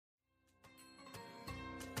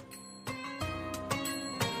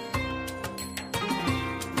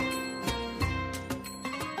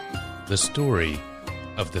The Story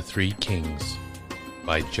of the Three Kings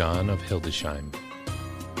by John of Hildesheim.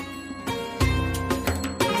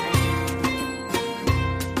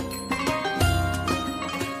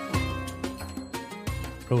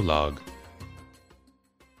 Prologue.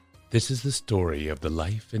 This is the story of the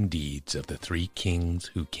life and deeds of the three kings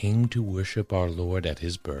who came to worship our Lord at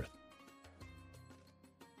his birth.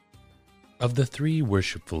 Of the three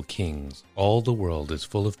worshipful kings, all the world is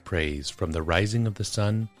full of praise from the rising of the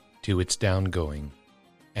sun to its downgoing.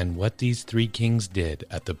 And what these three kings did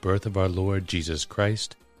at the birth of our Lord Jesus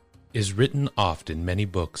Christ is written oft in many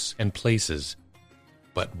books and places,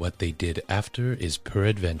 but what they did after is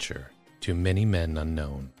peradventure to many men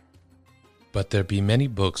unknown. But there be many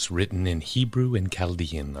books written in Hebrew and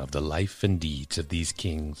Chaldean of the life and deeds of these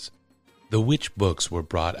kings, the which books were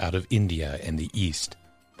brought out of India and the East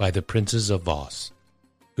by the princes of Voss,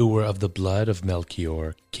 who were of the blood of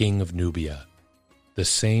Melchior, king of Nubia, the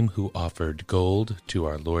same who offered gold to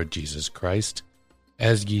our Lord Jesus Christ,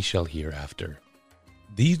 as ye shall hear after.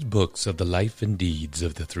 These books of the life and deeds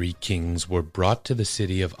of the three kings were brought to the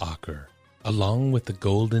city of Acre, along with the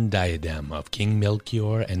golden diadem of King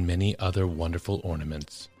Melchior and many other wonderful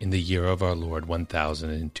ornaments, in the year of our Lord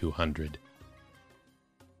 1200.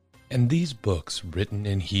 And these books, written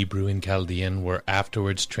in Hebrew and Chaldean, were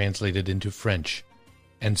afterwards translated into French,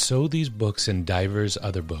 and so these books and divers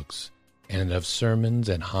other books, and of sermons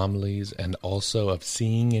and homilies, and also of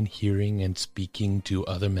seeing and hearing and speaking to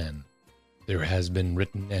other men, there has been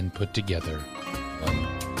written and put together one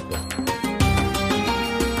book.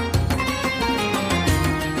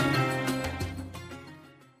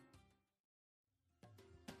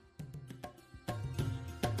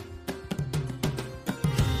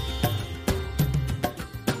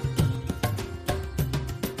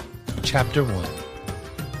 Chapter 1.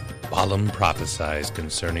 Balaam prophesies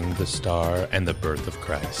concerning the star and the birth of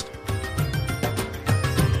Christ.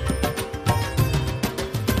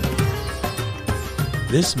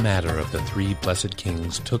 This matter of the three blessed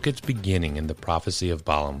kings took its beginning in the prophecy of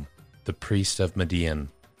Balaam, the priest of Midian,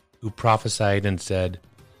 who prophesied and said,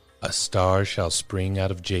 "A star shall spring out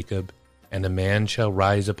of Jacob, and a man shall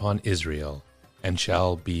rise upon Israel, and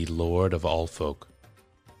shall be Lord of all folk."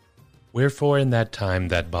 Wherefore in that time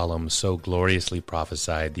that Balaam so gloriously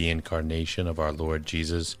prophesied the incarnation of our Lord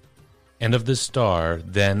Jesus, and of the star,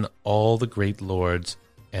 then all the great lords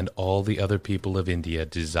and all the other people of India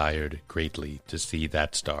desired greatly to see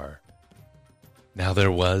that star. Now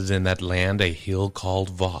there was in that land a hill called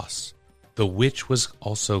Voss, the which was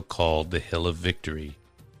also called the Hill of Victory.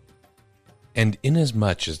 And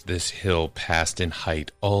inasmuch as this hill passed in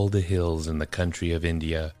height all the hills in the country of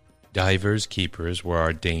India, divers keepers were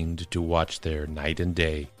ordained to watch there night and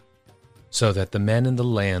day, so that the men in the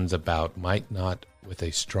lands about might not with a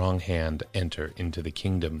strong hand enter into the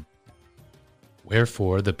kingdom.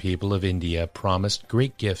 Wherefore the people of India promised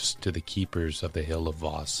great gifts to the keepers of the hill of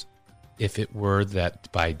Voss, if it were that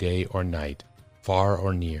by day or night, far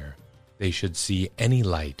or near, they should see any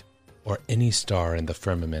light or any star in the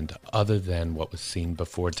firmament other than what was seen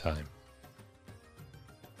beforetime.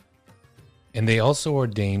 And they also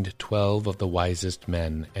ordained 12 of the wisest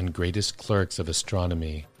men and greatest clerks of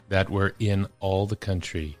astronomy that were in all the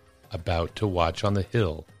country about to watch on the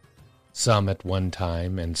hill, some at one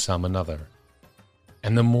time and some another.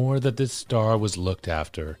 And the more that this star was looked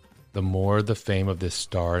after, the more the fame of this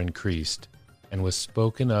star increased, and was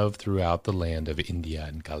spoken of throughout the land of India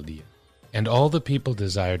and Chaldea. And all the people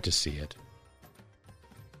desired to see it.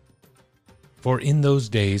 For in those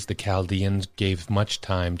days the Chaldeans gave much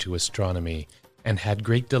time to astronomy, and had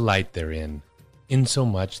great delight therein,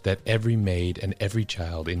 insomuch that every maid and every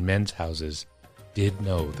child in men's houses did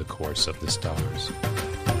know the course of the stars.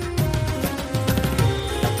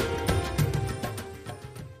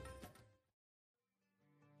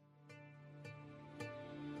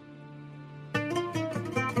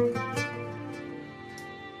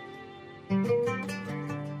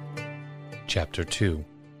 Chapter 2.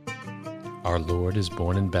 Our Lord is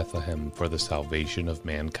born in Bethlehem for the salvation of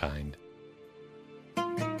mankind.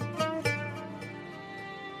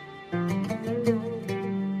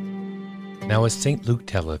 Now as St. Luke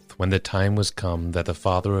telleth, when the time was come that the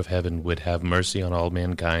Father of heaven would have mercy on all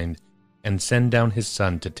mankind, and send down his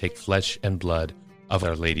Son to take flesh and blood of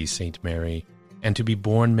Our Lady St. Mary, and to be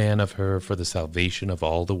born man of her for the salvation of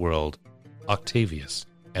all the world, Octavius,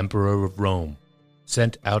 Emperor of Rome,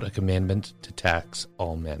 sent out a commandment to tax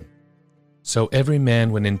all men. So every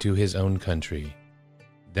man went into his own country.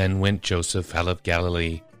 Then went Joseph out of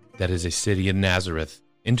Galilee, that is a city of Nazareth,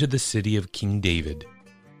 into the city of King David,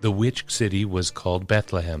 the which city was called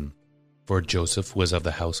Bethlehem, for Joseph was of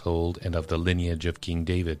the household and of the lineage of King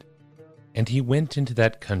David. And he went into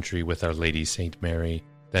that country with Our Lady Saint Mary,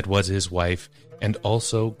 that was his wife, and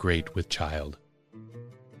also great with child.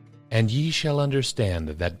 And ye shall understand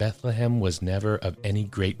that Bethlehem was never of any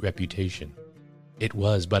great reputation. It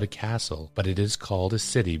was but a castle, but it is called a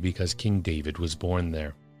city because King David was born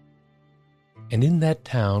there. And in that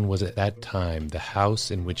town was at that time the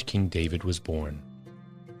house in which King David was born.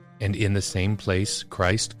 And in the same place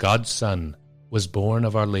Christ, God's Son, was born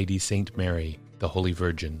of Our Lady Saint Mary, the Holy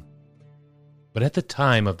Virgin. But at the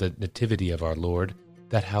time of the nativity of our Lord,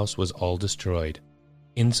 that house was all destroyed,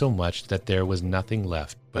 insomuch that there was nothing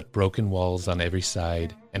left but broken walls on every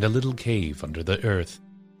side, and a little cave under the earth,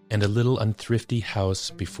 and a little unthrifty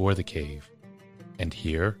house before the cave. And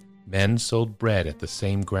here men sold bread at the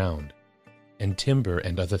same ground, and timber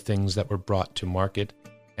and other things that were brought to market,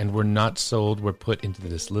 and were not sold were put into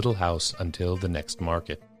this little house until the next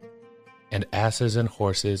market. And asses and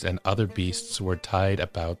horses and other beasts were tied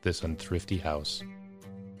about this unthrifty house.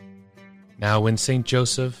 Now when Saint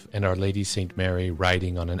Joseph and Our Lady Saint Mary,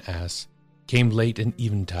 riding on an ass, came late and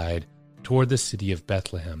eventide toward the city of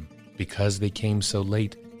Bethlehem, because they came so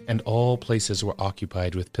late, and all places were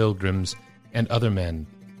occupied with pilgrims and other men,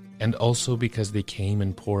 and also because they came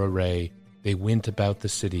in poor array, they went about the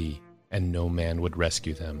city, and no man would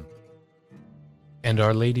rescue them. And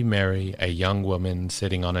Our Lady Mary, a young woman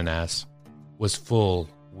sitting on an ass, was full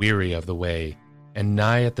weary of the way, and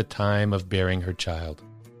nigh at the time of bearing her child.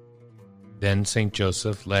 Then Saint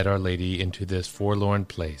Joseph led Our Lady into this forlorn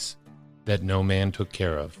place, that no man took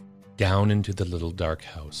care of, down into the little dark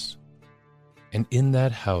house. And in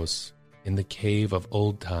that house, in the cave of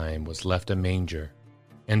old time, was left a manger,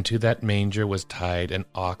 and to that manger was tied an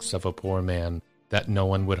ox of a poor man, that no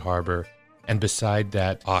one would harbor, and beside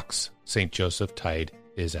that ox Saint Joseph tied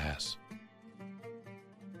his ass.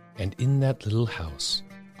 And in that little house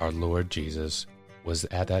our Lord Jesus was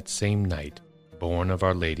at that same night born of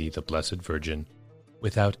Our Lady the Blessed Virgin,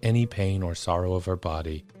 without any pain or sorrow of her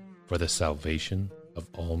body, for the salvation of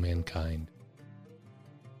all mankind.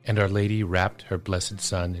 And Our Lady wrapped her blessed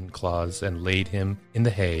Son in cloths, and laid him in the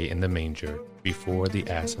hay in the manger, before the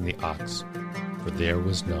ass and the ox, for there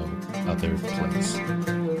was no other place.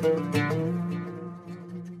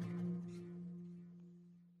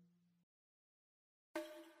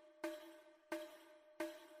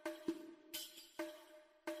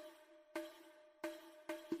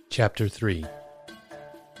 Chapter 3.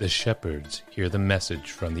 The shepherds hear the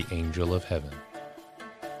message from the angel of heaven.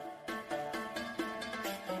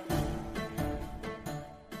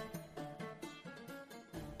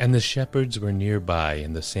 And the shepherds were nearby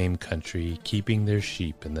in the same country, keeping their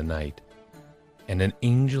sheep in the night. And an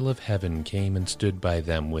angel of heaven came and stood by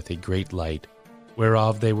them with a great light,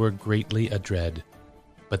 whereof they were greatly adread.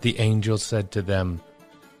 But the angel said to them,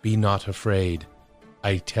 Be not afraid.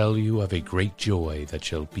 I tell you of a great joy that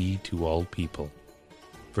shall be to all people.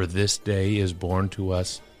 For this day is born to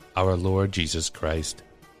us our Lord Jesus Christ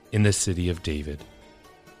in the city of David.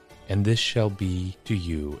 And this shall be to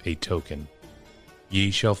you a token. Ye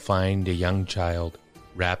shall find a young child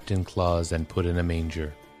wrapped in cloths and put in a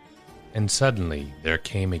manger. And suddenly there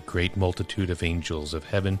came a great multitude of angels of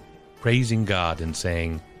heaven, praising God and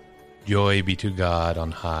saying, Joy be to God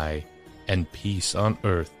on high, and peace on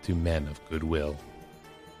earth to men of good will.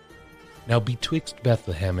 Now betwixt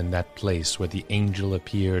Bethlehem and that place where the angel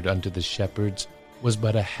appeared unto the shepherds was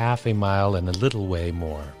but a half a mile and a little way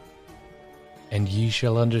more. And ye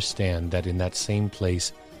shall understand that in that same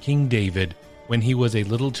place King David, when he was a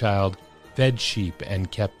little child, fed sheep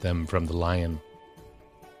and kept them from the lion.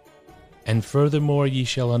 And furthermore ye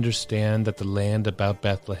shall understand that the land about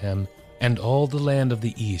Bethlehem and all the land of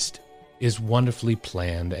the east is wonderfully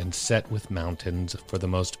planned and set with mountains for the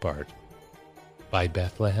most part. By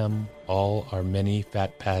Bethlehem all are many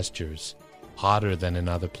fat pastures, hotter than in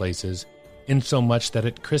other places, insomuch that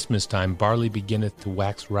at Christmas time barley beginneth to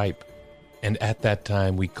wax ripe, and at that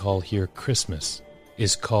time we call here Christmas,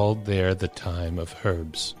 is called there the time of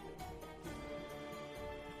herbs.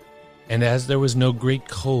 And as there was no great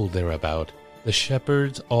cold thereabout, the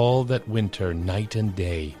shepherds all that winter, night and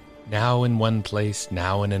day, now in one place,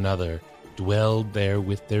 now in another, dwelled there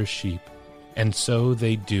with their sheep, and so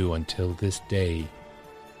they do until this day.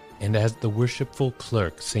 And as the worshipful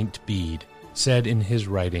clerk St. Bede said in his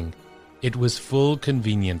writing, it was full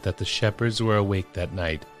convenient that the shepherds were awake that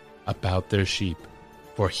night about their sheep,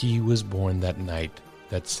 for he was born that night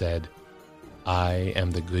that said, I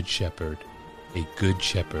am the good shepherd, a good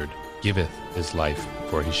shepherd giveth his life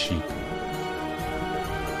for his sheep.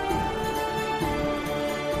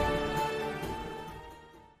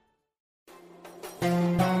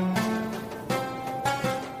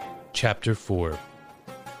 Chapter 4.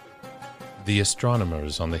 The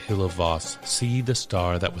astronomers on the hill of Voss see the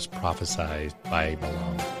star that was prophesied by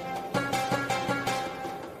Balaam.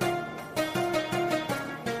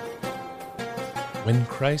 When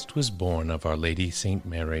Christ was born of Our Lady Saint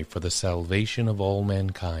Mary for the salvation of all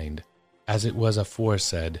mankind, as it was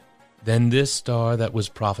aforesaid, then this star that was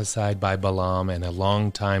prophesied by Balaam and a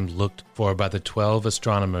long time looked for by the 12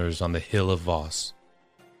 astronomers on the hill of Voss.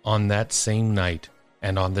 On that same night,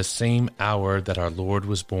 and on the same hour that our Lord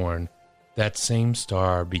was born, that same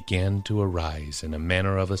star began to arise in a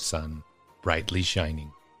manner of a sun, brightly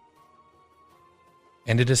shining.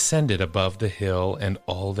 And it ascended above the hill, and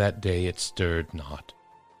all that day it stirred not.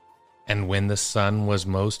 And when the sun was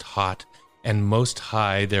most hot and most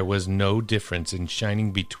high, there was no difference in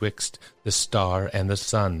shining betwixt the star and the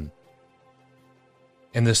sun.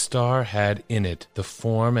 And the star had in it the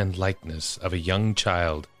form and likeness of a young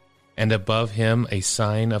child, and above him a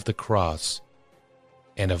sign of the cross.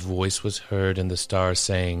 And a voice was heard in the star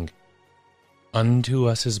saying, Unto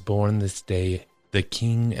us is born this day the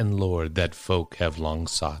King and Lord that folk have long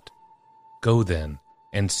sought. Go then,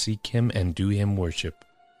 and seek him and do him worship.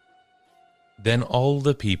 Then all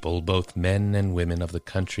the people, both men and women of the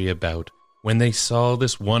country about, when they saw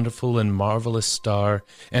this wonderful and marvelous star,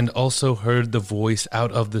 and also heard the voice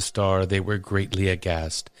out of the star, they were greatly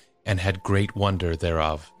aghast, and had great wonder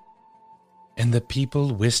thereof. And the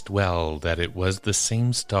people wist well that it was the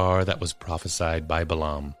same star that was prophesied by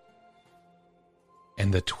Balaam.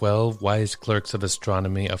 And the 12 wise clerks of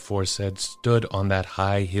astronomy aforesaid stood on that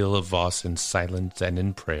high hill of Voss in silence and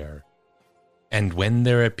in prayer. And when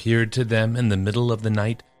there appeared to them in the middle of the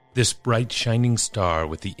night this bright shining star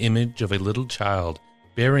with the image of a little child,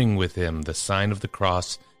 bearing with him the sign of the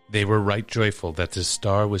cross, they were right joyful that this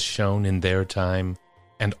star was shown in their time,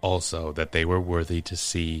 and also that they were worthy to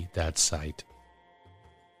see that sight.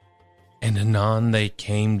 And anon they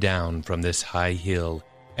came down from this high hill,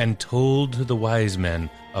 and told to the wise men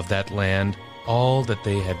of that land all that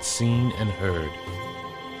they had seen and heard.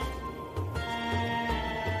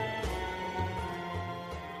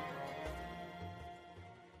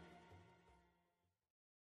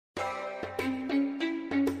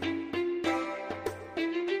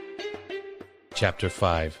 Chapter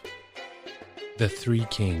 5. The 3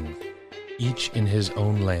 kings, each in his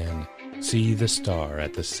own land, see the star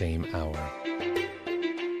at the same hour.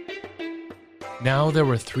 Now there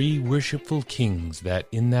were 3 worshipful kings that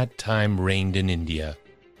in that time reigned in India,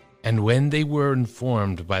 and when they were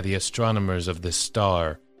informed by the astronomers of this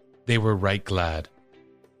star, they were right glad.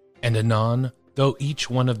 And anon, though each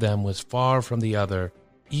one of them was far from the other,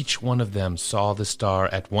 each one of them saw the star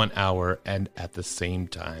at one hour and at the same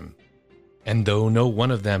time. And though no one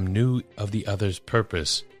of them knew of the other's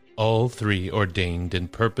purpose, all 3 ordained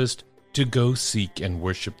and purposed to go seek and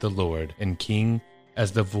worship the Lord and King,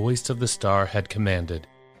 as the voice of the star had commanded,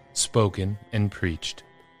 spoken and preached.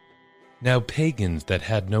 Now pagans that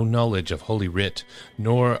had no knowledge of Holy Writ,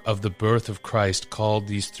 nor of the birth of Christ, called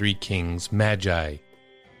these 3 kings Magi,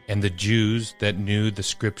 and the Jews that knew the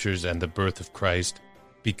Scriptures and the birth of Christ,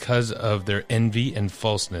 because of their envy and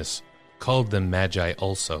falseness, called them Magi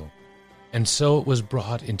also. And so it was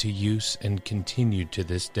brought into use and continued to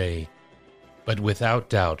this day. But without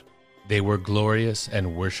doubt they were glorious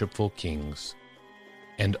and worshipful kings.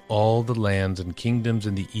 And all the lands and kingdoms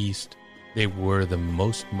in the east, they were the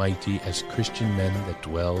most mighty as Christian men that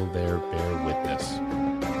dwell there bear witness.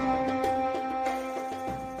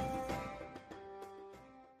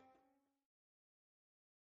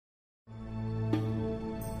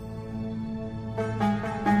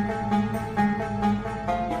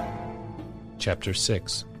 Chapter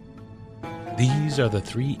 6. These are the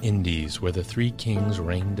 3 Indies where the 3 kings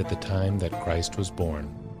reigned at the time that Christ was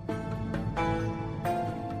born.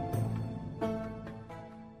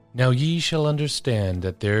 Now ye shall understand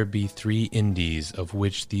that there be 3 Indies, of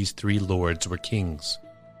which these 3 lords were kings.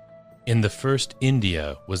 In the first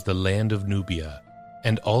India was the land of Nubia,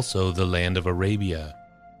 and also the land of Arabia.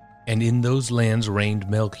 And in those lands reigned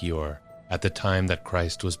Melchior, at the time that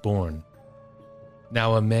Christ was born.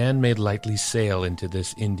 Now a man may lightly sail into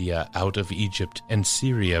this India out of Egypt and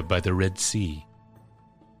Syria by the Red Sea.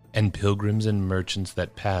 And pilgrims and merchants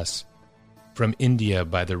that pass from India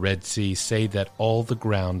by the Red Sea say that all the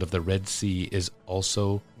ground of the Red Sea is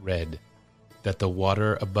also red, that the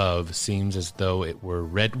water above seems as though it were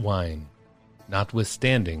red wine,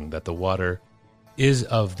 notwithstanding that the water is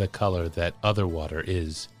of the color that other water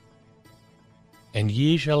is. And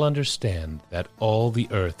ye shall understand that all the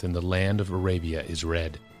earth in the land of Arabia is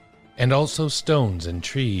red, and also stones and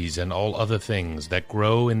trees and all other things that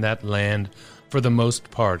grow in that land for the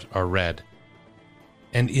most part are red.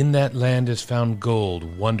 And in that land is found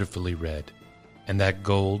gold wonderfully red, and that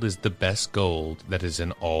gold is the best gold that is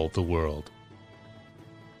in all the world.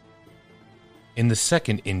 In the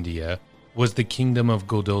second India was the kingdom of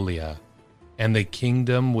Godolia, and the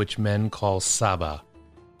kingdom which men call Saba.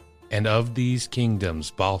 And of these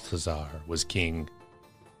kingdoms Balthazar was king,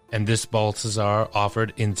 and this Balthazar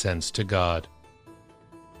offered incense to God.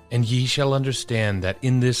 And ye shall understand that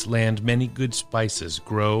in this land many good spices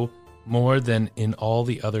grow more than in all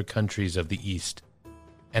the other countries of the east,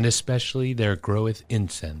 and especially there groweth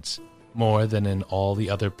incense more than in all the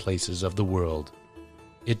other places of the world.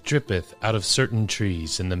 It drippeth out of certain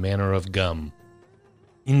trees in the manner of gum.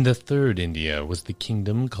 In the third India was the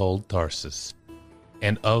kingdom called Tarsus,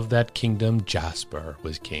 and of that kingdom Jasper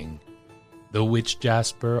was king, the which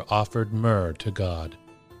Jasper offered myrrh to God.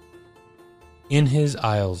 In his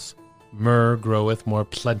isles myrrh groweth more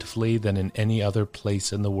plentifully than in any other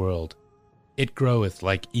place in the world. It groweth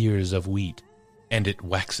like ears of wheat, and it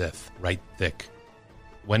waxeth right thick.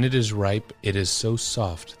 When it is ripe, it is so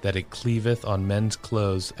soft that it cleaveth on men's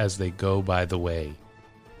clothes as they go by the way.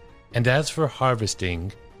 And as for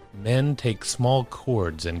harvesting, men take small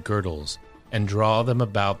cords and girdles, and draw them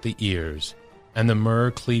about the ears, and the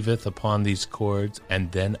myrrh cleaveth upon these cords,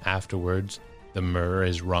 and then afterwards the myrrh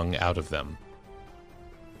is wrung out of them.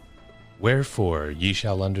 Wherefore ye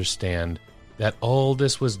shall understand that all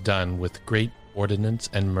this was done with great ordinance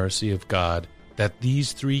and mercy of God, that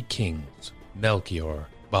these three kings, Melchior,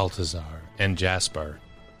 Balthazar, and Jasper,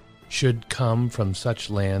 should come from such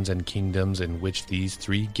lands and kingdoms in which these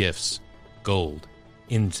three gifts, gold,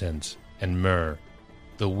 incense, and myrrh,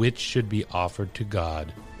 the which should be offered to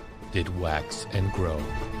God, did wax and grow.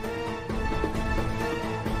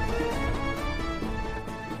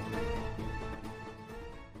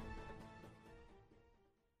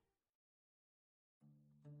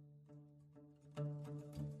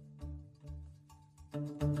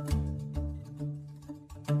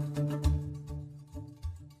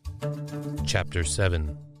 Chapter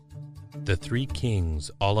 7. The three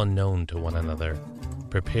kings, all unknown to one another,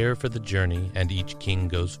 prepare for the journey, and each king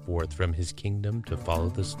goes forth from his kingdom to follow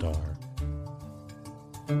the star.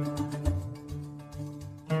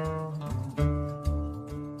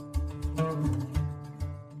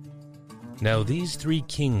 Now these three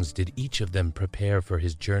kings did each of them prepare for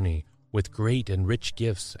his journey with great and rich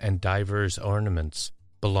gifts and divers ornaments,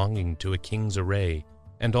 belonging to a king's array,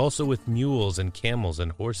 and also with mules and camels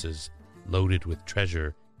and horses, loaded with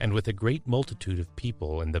treasure, and with a great multitude of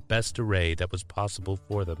people in the best array that was possible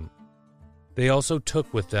for them. They also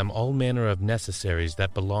took with them all manner of necessaries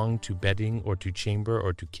that belonged to bedding or to chamber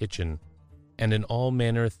or to kitchen, and in all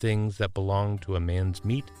manner things that belonged to a man's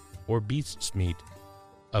meat or beast's meat,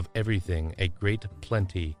 of everything a great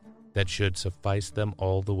plenty that should suffice them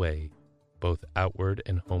all the way, both outward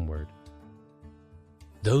and homeward.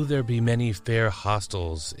 Though there be many fair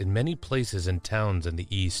hostels in many places and towns in the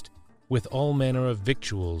east, with all manner of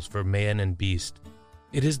victuals for man and beast,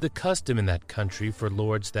 it is the custom in that country for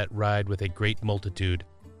lords that ride with a great multitude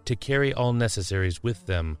to carry all necessaries with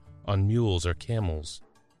them on mules or camels,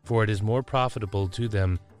 for it is more profitable to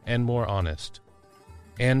them and more honest.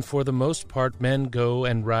 And for the most part men go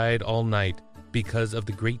and ride all night because of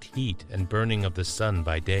the great heat and burning of the sun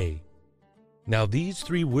by day. Now these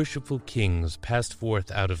three worshipful kings passed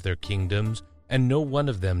forth out of their kingdoms, and no one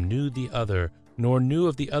of them knew the other, nor knew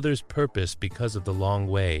of the other's purpose because of the long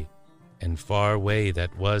way, and far way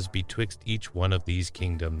that was betwixt each one of these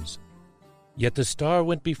kingdoms. Yet the star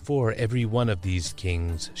went before every one of these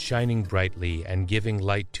kings, shining brightly, and giving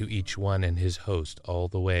light to each one and his host all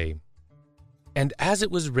the way. And as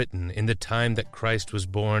it was written in the time that Christ was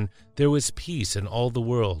born, there was peace in all the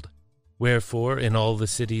world. Wherefore in all the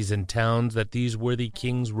cities and towns that these worthy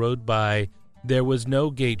kings rode by, there was no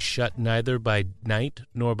gate shut neither by night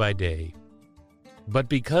nor by day. But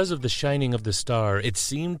because of the shining of the star, it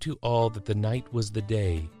seemed to all that the night was the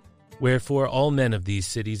day. Wherefore all men of these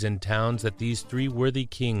cities and towns that these three worthy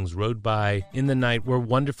kings rode by in the night were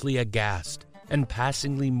wonderfully aghast, and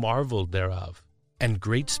passingly marveled thereof. And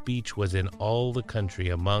great speech was in all the country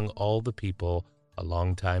among all the people a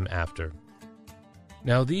long time after.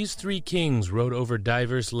 Now these three kings rode over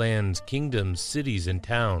divers lands, kingdoms, cities, and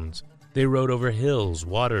towns. They rode over hills,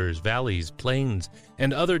 waters, valleys, plains,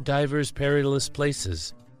 and other divers perilous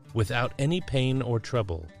places, without any pain or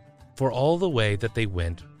trouble. For all the way that they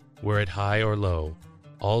went, were it high or low,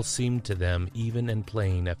 all seemed to them even and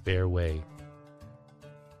plain a fair way.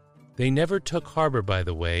 They never took harbor by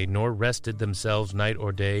the way, nor rested themselves night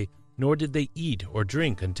or day, nor did they eat or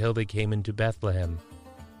drink until they came into Bethlehem.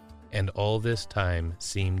 And all this time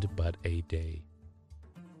seemed but a day.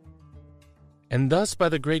 And thus by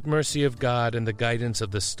the great mercy of God and the guidance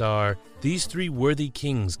of the star, these 3 worthy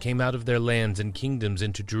kings came out of their lands and kingdoms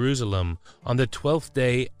into Jerusalem on the 12th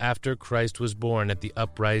day after Christ was born at the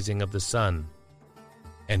uprising of the sun.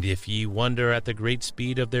 And if ye wonder at the great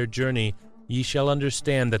speed of their journey, ye shall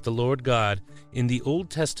understand that the Lord God in the Old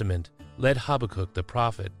Testament led Habakkuk the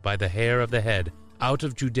prophet by the hair of the head out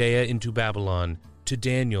of Judea into Babylon to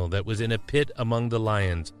Daniel that was in a pit among the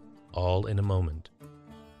lions, all in a moment.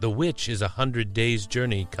 The which is 100 days'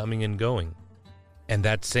 journey coming and going. And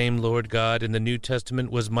that same Lord God in the New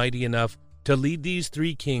Testament was mighty enough to lead these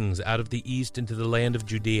 3 kings out of the east into the land of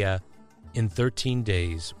Judea in 13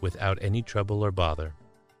 days without any trouble or bother.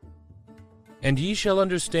 And ye shall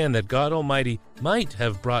understand that God Almighty might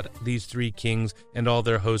have brought these 3 kings and all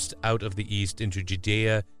their hosts out of the east into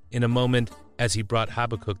Judea in a moment, as he brought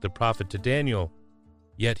Habakkuk the prophet to Daniel.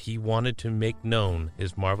 Yet he wanted to make known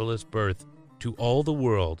his marvelous birth to all the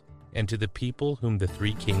world and to the people whom the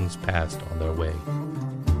 3 kings passed on their way.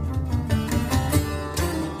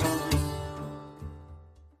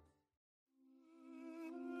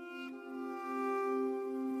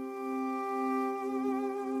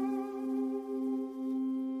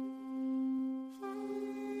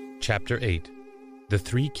 Chapter 8. The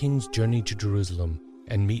 3 kings journey to Jerusalem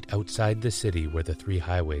and meet outside the city where the 3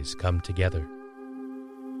 highways come together.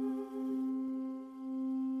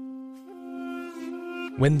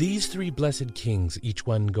 When these 3 blessed kings, each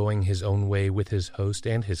one going his own way with his host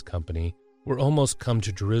and his company, were almost come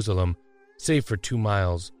to Jerusalem, save for 2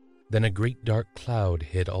 miles, then a great dark cloud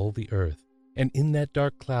hid all the earth, and in that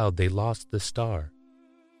dark cloud they lost the star.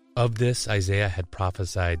 Of this Isaiah had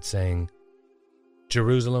prophesied, saying,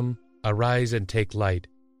 Jerusalem, arise and take light,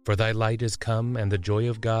 for thy light is come, and the joy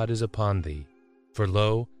of God is upon thee. For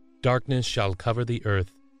lo, darkness shall cover the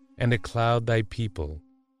earth, and a cloud thy people.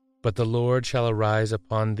 But the Lord shall arise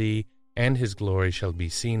upon thee, and his glory shall be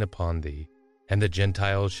seen upon thee. And the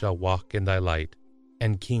Gentiles shall walk in thy light,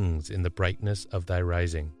 and kings in the brightness of thy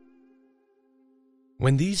rising.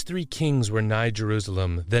 When these 3 kings were nigh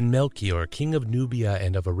Jerusalem, then Melchior, king of Nubia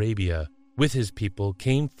and of Arabia, with his people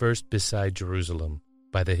came first beside Jerusalem,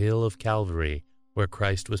 by the hill of Calvary, where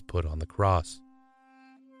Christ was put on the cross.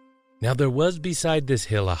 Now there was beside this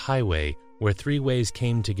hill a highway, where 3 ways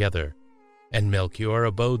came together, and Melchior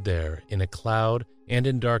abode there in a cloud and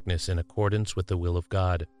in darkness in accordance with the will of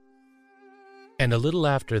God. And a little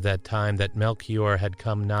after that time that Melchior had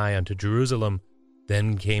come nigh unto Jerusalem,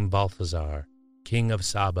 then came Balthazar, king of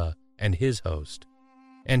Saba, and his host.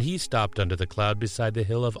 And he stopped under the cloud beside the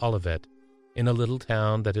hill of Olivet, in a little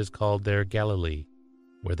town that is called there Galilee,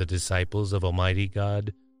 where the disciples of Almighty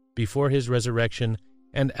God, before his resurrection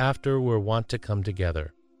and after, were wont to come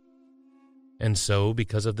together. And so,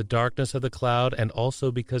 because of the darkness of the cloud, and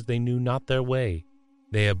also because they knew not their way,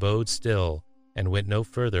 they abode still, and went no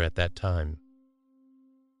further at that time.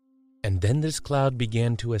 And then this cloud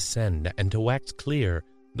began to ascend, and to wax clear,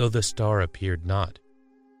 though the star appeared not.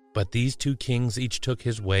 But these 2 kings each took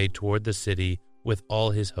his way toward the city with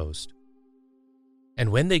all his host.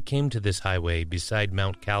 And when they came to this highway beside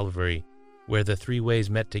Mount Calvary, where the 3 ways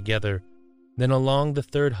met together, then along the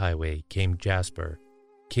 3rd highway came Jasper,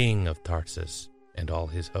 king of Tarsus, and all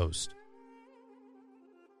his host.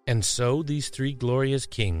 And so these 3 glorious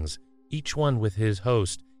kings, each one with his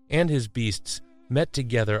host and his beasts, met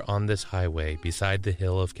together on this highway beside the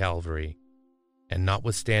hill of Calvary. And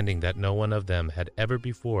notwithstanding that no one of them had ever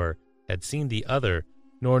before had seen the other,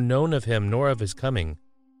 nor known of him nor of his coming,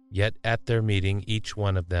 yet at their meeting each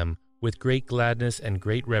one of them, with great gladness and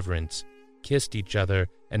great reverence, kissed each other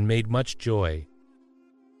and made much joy.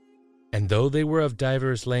 And though they were of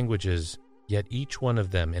divers languages, yet each one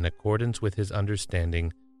of them, in accordance with his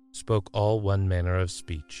understanding, spoke all one manner of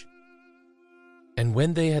speech. And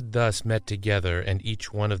when they had thus met together, and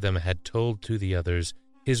each one of them had told to the others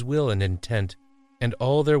his will and intent, and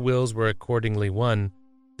all their wills were accordingly one,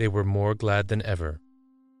 they were more glad than ever.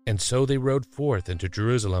 And so they rode forth into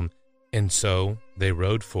Jerusalem, at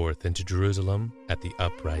the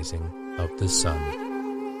uprising of the sun.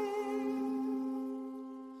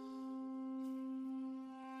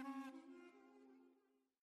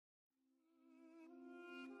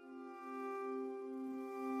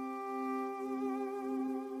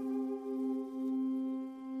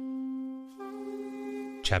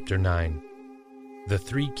 Chapter 9. The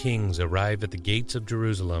 3 kings arrive at the gates of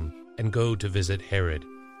Jerusalem and go to visit Herod,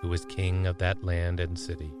 who was king of that land and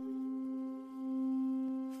city.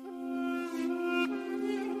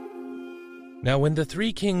 Now when the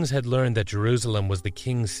 3 kings had learned that Jerusalem was the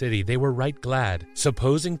king's city, they were right glad,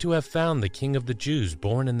 supposing to have found the king of the Jews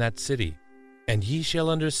born in that city. And ye shall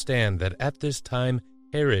understand that at this time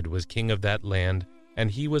Herod was king of that land,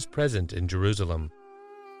 and he was present in Jerusalem.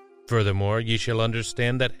 Furthermore, ye shall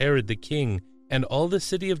understand that Herod the king and all the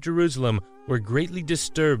city of Jerusalem were greatly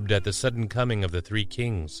disturbed at the sudden coming of the three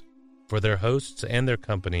kings, for their hosts and their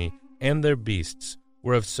company and their beasts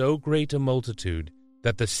were of so great a multitude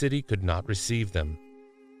that the city could not receive them.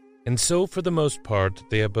 And so for the most part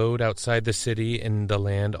they abode outside the city in the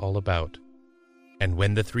land all about. And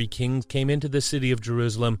when the three kings came into the city of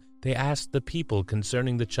Jerusalem, they asked the people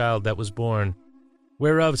concerning the child that was born,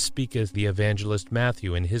 whereof speaketh the evangelist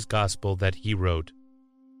Matthew in his gospel that he wrote,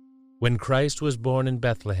 When Christ was born in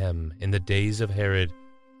Bethlehem in the days of Herod,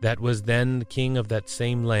 that was then king of that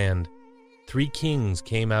same land, three kings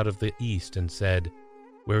came out of the east and said,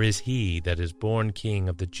 Where is he that is born king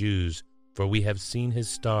of the Jews? For we have seen his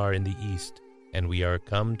star in the east, and we are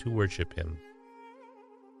come to worship him.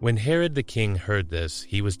 When Herod the king heard this,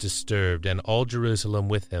 he was disturbed, and all Jerusalem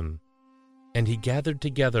with him. And he gathered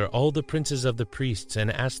together all the princes of the priests,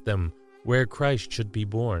 and asked them where Christ should be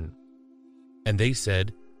born. And they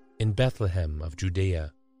said, In Bethlehem of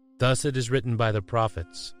Judea. Thus it is written by the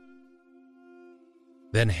prophets.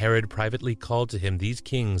 Then Herod privately called to him these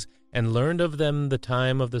kings, and learned of them the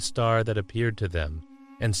time of the star that appeared to them,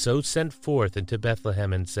 and so sent forth into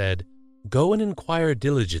Bethlehem, and said, Go and inquire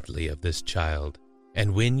diligently of this child,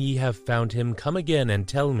 and when ye have found him, come again and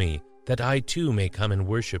tell me, that I too may come and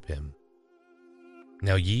worship him.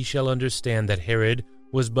 Now ye shall understand that Herod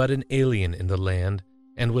was but an alien in the land,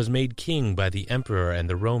 and was made king by the emperor and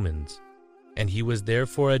the Romans. And he was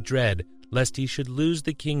therefore adread, lest he should lose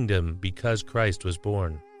the kingdom because Christ was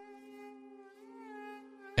born.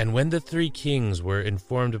 And when the three kings were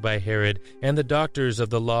informed by Herod and the doctors of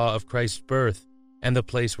the law of Christ's birth, and the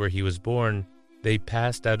place where he was born, they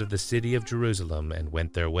passed out of the city of Jerusalem and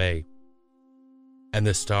went their way. And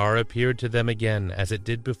the star appeared to them again as it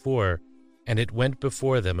did before, and it went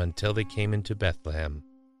before them until they came into Bethlehem,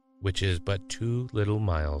 which is but 2 little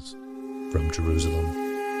miles from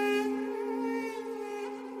Jerusalem.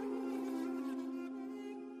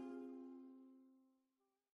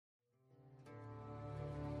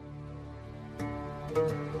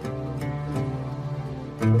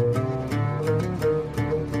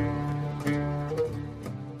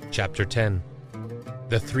 Chapter 10.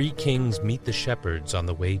 The three kings meet the shepherds on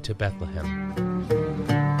the way to Bethlehem.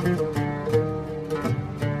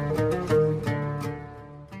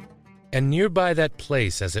 And nearby that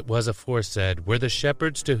place, as it was aforesaid, were the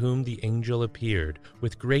shepherds to whom the angel appeared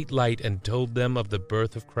with great light and told them of the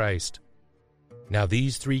birth of Christ. Now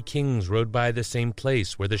these three kings rode by the same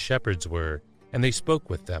place where the shepherds were, and they spoke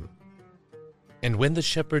with them. And when the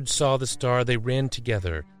shepherds saw the star, they ran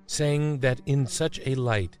together, saying that in such a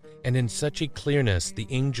light and in such a clearness the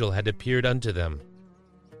angel had appeared unto them.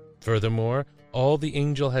 Furthermore, all the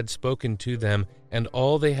angel had spoken to them, and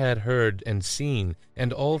all they had heard and seen,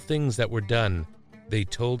 and all things that were done, they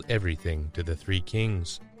told everything to the three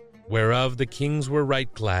kings. Whereof the kings were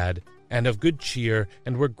right glad, and of good cheer,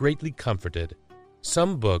 and were greatly comforted.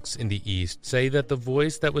 Some books in the east say that the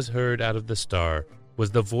voice that was heard out of the star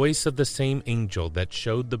was the voice of the same angel that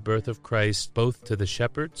showed the birth of Christ both to the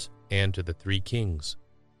shepherds and to the three kings.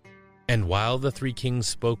 And while the three kings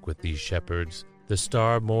spoke with these shepherds, the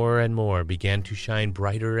star more and more began to shine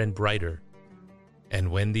brighter and brighter.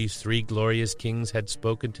 And when these three glorious kings had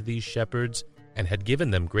spoken to these shepherds, and had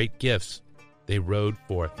given them great gifts, they rode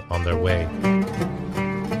forth on their way.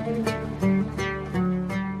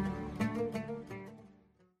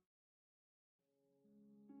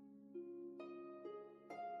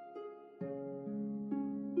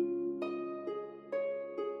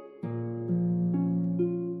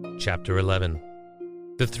 Chapter 11.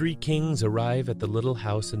 The three kings arrive at the little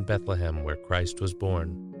house in Bethlehem where Christ was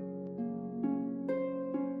born.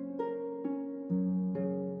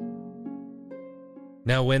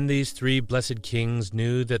 Now when these three blessed kings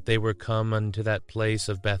knew that they were come unto that place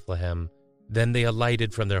of Bethlehem, then they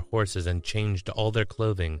alighted from their horses and changed all their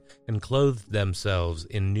clothing, and clothed themselves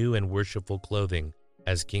in new and worshipful clothing,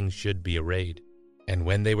 as kings should be arrayed. And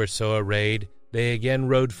when they were so arrayed, they again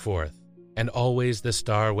rode forth, and always the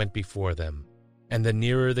star went before them. And the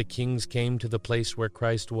nearer the kings came to the place where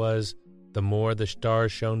Christ was, the more the star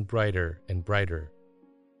shone brighter and brighter.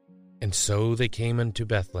 And so they came unto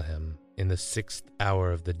Bethlehem in the 6th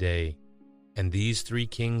hour of the day. And these three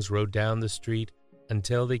kings rode down the street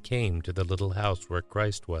until they came to the little house where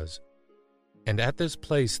Christ was. And at this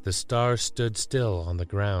place the star stood still on the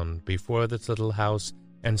ground before this little house,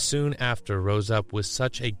 and soon after rose up with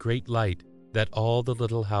such a great light that all the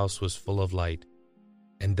little house was full of light.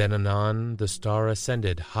 And then anon the star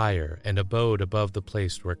ascended higher, and abode above the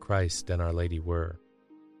place where Christ and Our Lady were.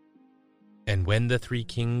 And when the three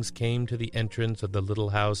kings came to the entrance of the little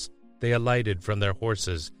house, they alighted from their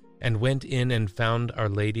horses, and went in and found Our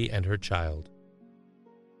Lady and her child.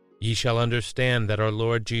 Ye shall understand that our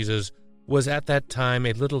Lord Jesus was at that time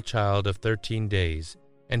a little child of 13 days,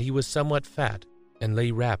 and he was somewhat fat, and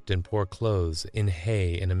lay wrapped in poor clothes, in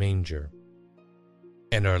hay in a manger.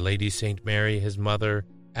 And Our Lady St. Mary his mother,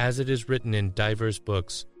 as it is written in divers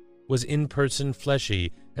books, was in person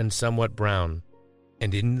fleshy and somewhat brown.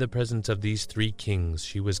 And in the presence of these three kings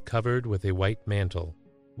she was covered with a white mantle,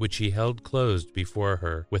 which she held closed before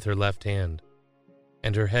her with her left hand.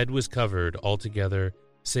 And her head was covered altogether,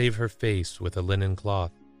 save her face, with a linen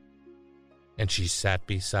cloth. And she sat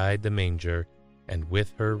beside the manger, and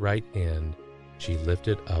with her right hand she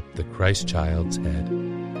lifted up the Christ child's head.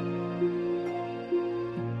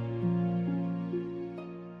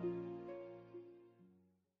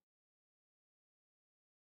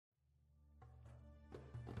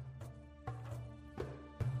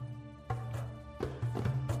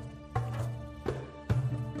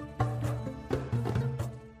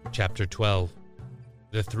 Chapter 12.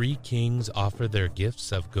 The three kings offer their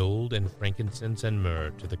gifts of gold and frankincense and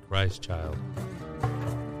myrrh to the Christ child.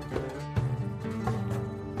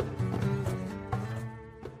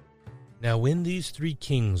 Now when these three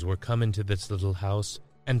kings were come into this little house,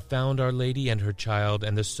 and found Our Lady and her child,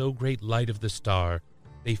 and the so great light of the star,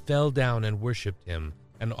 they fell down and worshipped him,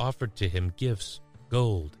 and offered to him gifts,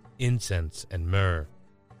 gold, incense, and myrrh.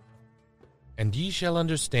 And ye shall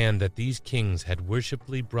understand that these kings had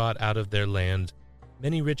worshipfully brought out of their land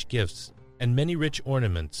many rich gifts, and many rich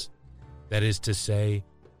ornaments, that is to say,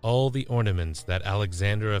 all the ornaments that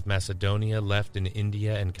Alexander of Macedonia left in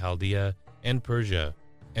India and Chaldea and Persia,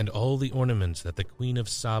 and all the ornaments that the Queen of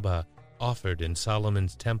Saba offered in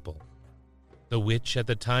Solomon's temple, the which at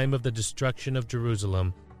the time of the destruction of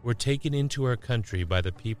Jerusalem were taken into our country by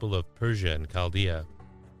the people of Persia and Chaldea,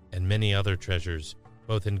 and many other treasures,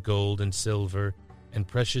 both in gold and silver, and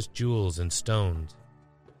precious jewels and stones.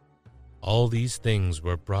 All these things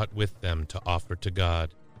were brought with them to offer to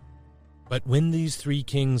God. But when these three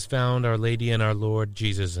kings found Our Lady and our Lord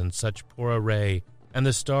Jesus in such poor array, and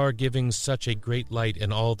the star giving such a great light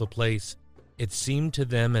in all the place, it seemed to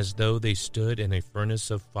them as though they stood in a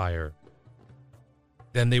furnace of fire.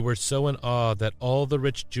 Then they were so in awe that all the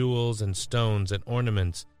rich jewels and stones and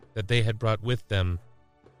ornaments that they had brought with them,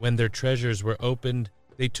 when their treasures were opened,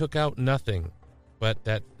 they took out nothing but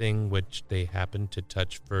that thing which they happened to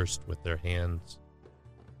touch first with their hands.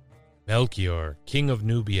 Melchior, king of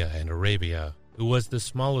Nubia and Arabia, who was the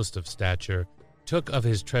smallest of stature, took of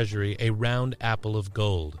his treasury a round apple of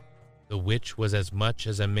gold, the which was as much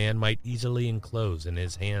as a man might easily enclose in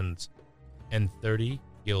his hands, and 30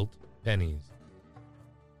 gilt pennies.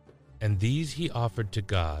 And these he offered to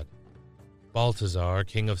God. Balthazar,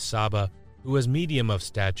 king of Saba, who was medium of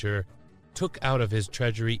stature, took out of his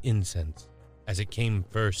treasury incense, as it came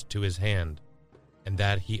first to his hand, and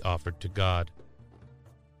that he offered to God.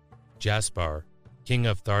 Jaspar, king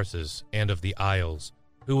of Tharsus and of the Isles,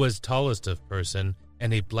 who was tallest of person,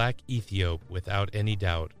 and a black Ethiop without any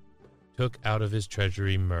doubt, took out of his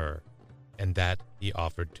treasury myrrh, and that he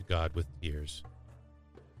offered to God with tears.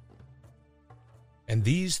 And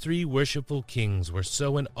these three worshipful kings were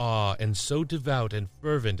so in awe and so devout and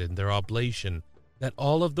fervent in their oblation, that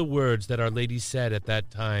all of the words that Our Lady said at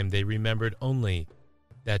that time they remembered only,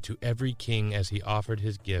 that to every king as he offered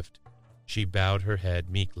his gift, she bowed her head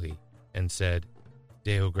meekly, and said,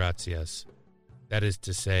 Deo gratias, that is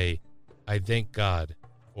to say, I thank God,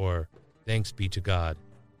 or thanks be to God.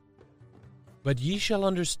 But ye shall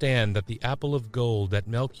understand that the apple of gold that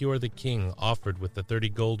Melchior the king offered with the 30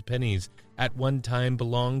 gold pennies at one time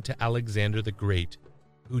belonged to Alexander the Great,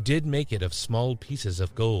 who did make it of small pieces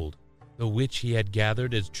of gold, the which he had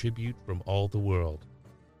gathered as tribute from all the world.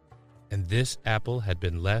 And this apple had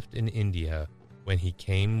been left in India when he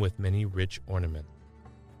came with many rich ornaments.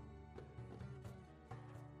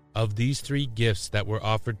 Of these three gifts that were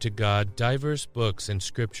offered to God, divers books and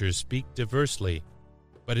scriptures speak diversely,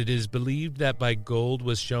 but it is believed that by gold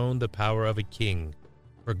was shown the power of a king,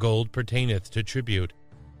 for gold pertaineth to tribute.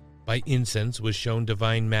 By incense was shown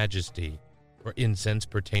divine majesty, for incense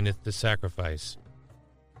pertaineth to sacrifice.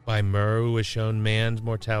 By myrrh was shown man's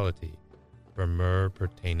mortality, for myrrh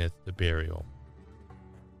pertaineth to burial.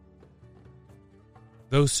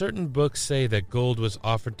 Though certain books say that gold was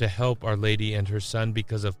offered to help Our Lady and her Son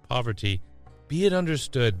because of poverty, be it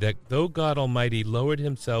understood that though God Almighty lowered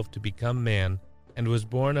himself to become man, and was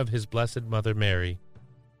born of his blessed Mother Mary,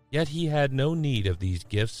 yet he had no need of these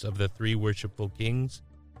gifts of the three worshipful kings,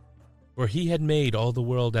 for he had made all the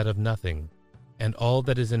world out of nothing, and all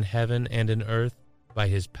that is in heaven and in earth, by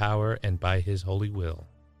his power and by his holy will.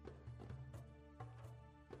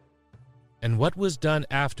 And what was done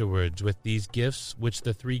afterwards with these gifts which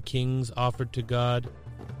the three kings offered to God,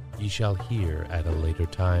 ye shall hear at a later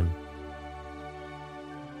time.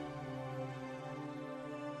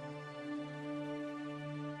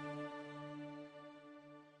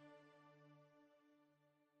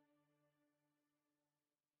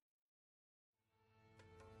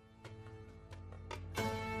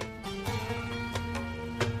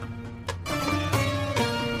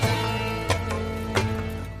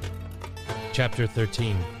 Chapter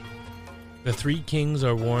 13. The three kings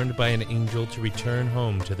are warned by an angel to return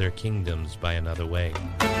home to their kingdoms by another way.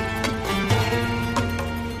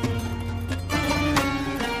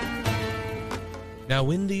 Now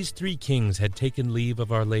when these three kings had taken leave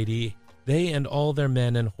of Our Lady, they and all their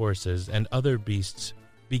men and horses and other beasts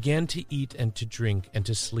began to eat and to drink and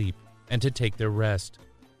to sleep and to take their rest.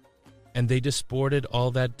 And they disported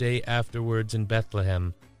all that day afterwards in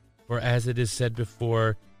Bethlehem, for as it is said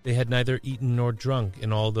before, they had neither eaten nor drunk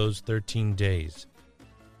in all those 13 days.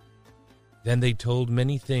 Then they told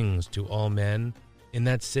many things to all men in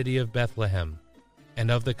that city of Bethlehem, and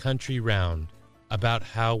of the country round, about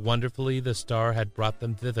how wonderfully the star had brought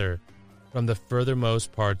them thither from the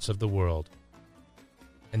furthermost parts of the world.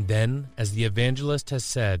 And then, as the evangelist has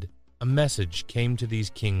said, a message came to these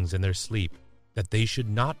kings in their sleep, that they should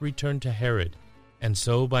not return to Herod, and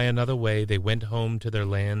so by another way they went home to their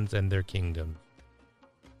lands and their kingdoms.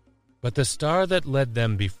 But the star that led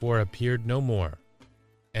them before appeared no more,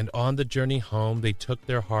 and on the journey home they took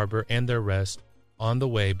their harbor and their rest on the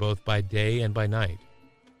way both by day and by night.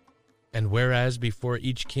 And whereas before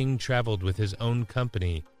each king traveled with his own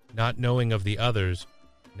company, not knowing of the others,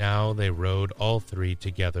 now they rode all three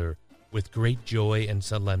together with great joy and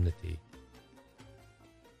solemnity.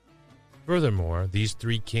 Furthermore, these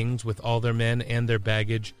three kings with all their men and their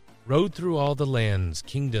baggage rode through all the lands,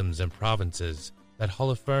 kingdoms, and provinces that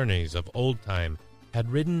Holofernes of old time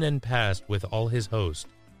had ridden and passed with all his host,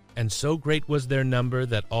 and so great was their number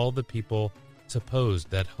that all the people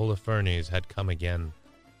supposed that Holofernes had come again.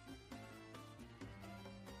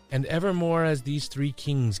 And evermore as these three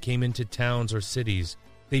kings came into towns or cities,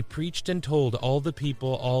 they preached and told all the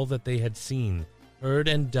people all that they had seen, heard,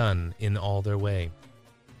 and done in all their way.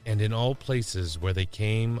 And in all places where they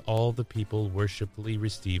came, all the people worshipfully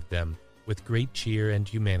received them with great cheer and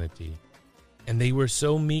humanity. And they were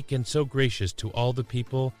so meek and so gracious to all the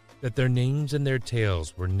people that their names and their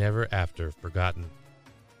tales were never after forgotten.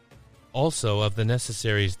 Also of the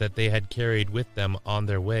necessaries that they had carried with them on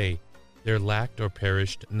their way, there lacked or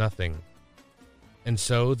perished nothing. And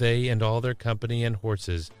so they and all their company and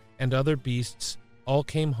horses and other beasts all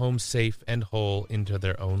came home safe and whole into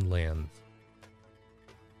their own lands.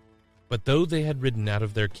 But though they had ridden out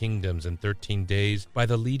of their kingdoms in 13 days by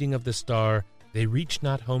the leading of the star, they reached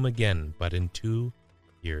not home again but in 2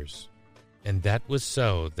 years. And that was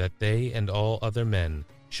so that they and all other men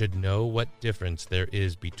should know what difference there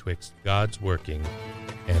is betwixt God's working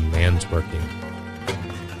and man's working.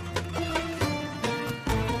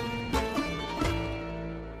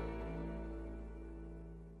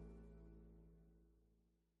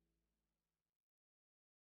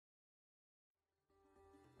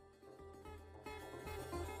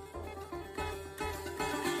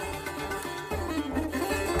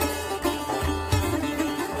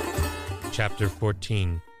 Chapter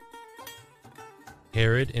 14.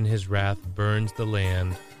 Herod in his wrath burns the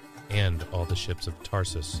land and all the ships of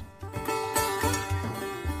Tarsus.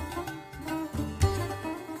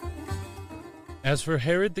 As for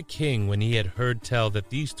Herod the king, when he had heard tell that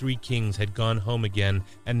these three kings had gone home again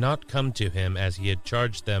and not come to him as he had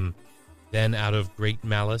charged them, then out of great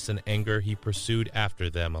malice and anger he pursued after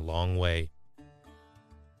them a long way.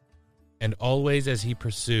 And always as he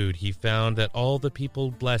pursued, he found that all the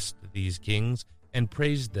people blessed these kings and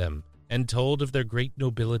praised them, and told of their great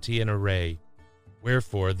nobility and array.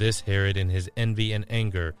 Wherefore this Herod in his envy and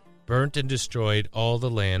anger burnt and destroyed all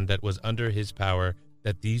the land that was under his power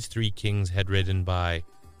that these three kings had ridden by.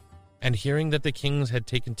 And hearing that the kings had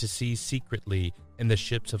taken to sea secretly in the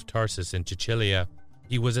ships of Tarsus and Cilicia,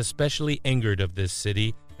 he was especially angered of this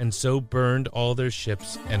city, and so burned all their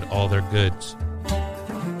ships and all their goods.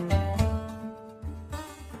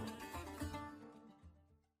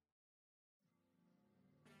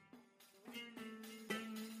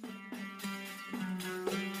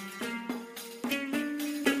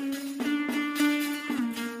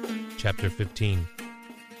 Chapter 15.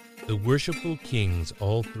 The worshipful kings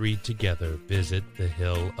all three together visit the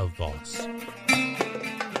hill of Voss.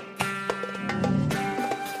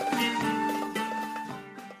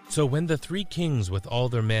 So when the 3 kings with all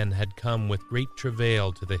their men had come with great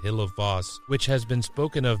travail to the hill of Vos, which has been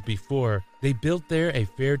spoken of before, they built there a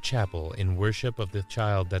fair chapel in worship of the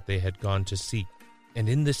child that they had gone to seek. And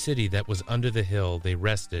in the city that was under the hill they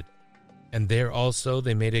rested. And there also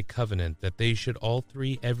they made a covenant that they should all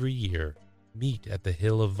 3 every year meet at the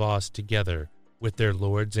hill of Vos together with their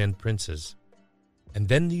lords and princes. And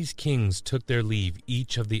then these kings took their leave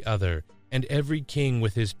each of the other, and every king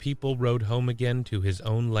with his people rode home again to his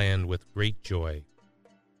own land with great joy.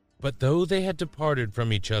 But though they had departed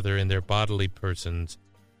from each other in their bodily persons,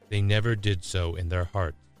 they never did so in their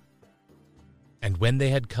hearts. And when they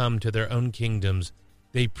had come to their own kingdoms,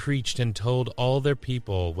 they preached and told all their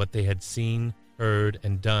people what they had seen, heard,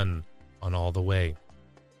 and done on all the way.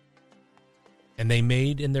 And they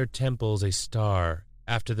made in their temples a star,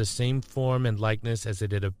 after the same form and likeness as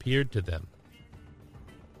it had appeared to them.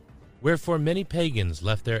 Wherefore many pagans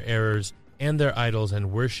left their errors and their idols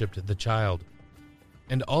and worshipped the child.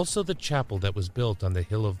 And also the chapel that was built on the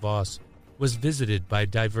hill of Vos was visited by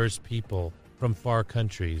diverse people from far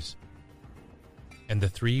countries. And the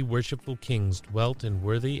 3 worshipful kings dwelt in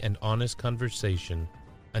worthy and honest conversation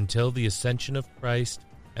until the ascension of Christ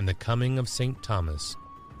and the coming of St. Thomas,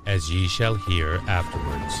 as ye shall hear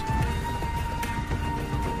afterwards.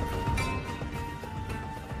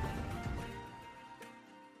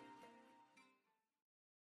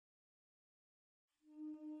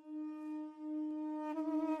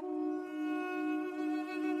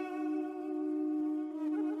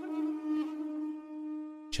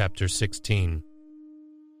 Chapter 16.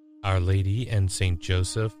 Our Lady and Saint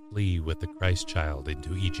Joseph flee with the Christ child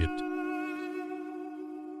into Egypt.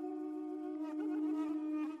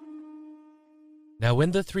 Now when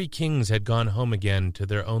the 3 kings had gone home again to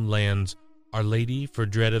their own lands, Our Lady, for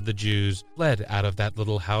dread of the Jews, fled out of that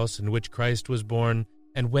little house in which Christ was born,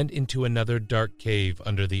 and went into another dark cave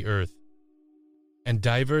under the earth. And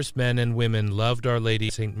divers men and women loved Our Lady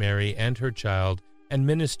St. Mary and her child, and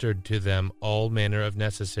ministered to them all manner of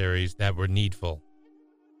necessaries that were needful.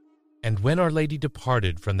 And when Our Lady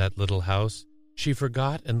departed from that little house, she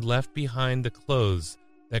forgot and left behind the clothes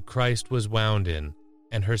that Christ was wound in,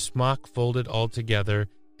 and her smock folded all together,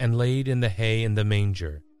 and laid in the hay in the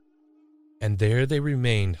manger. And there they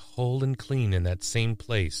remained whole and clean in that same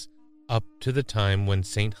place, up to the time when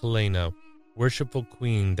Saint Helena, worshipful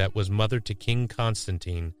queen that was mother to King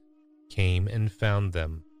Constantine, came and found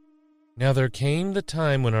them. Now there came the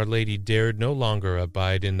time when Our Lady dared no longer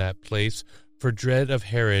abide in that place for dread of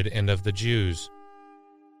Herod and of the Jews.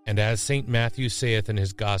 And as St. Matthew saith in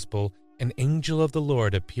his Gospel, an angel of the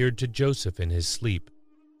Lord appeared to Joseph in his sleep,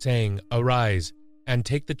 saying, Arise, and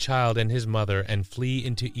take the child and his mother, and flee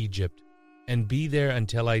into Egypt, and be there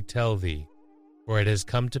until I tell thee. For it has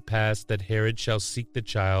come to pass that Herod shall seek the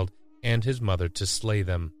child and his mother to slay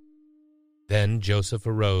them. Then Joseph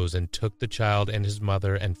arose and took the child and his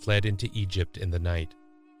mother and fled into Egypt in the night.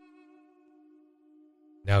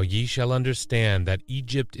 Now ye shall understand that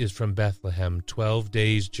Egypt is from Bethlehem 12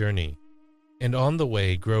 days' journey, and on the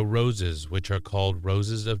way grow roses which are called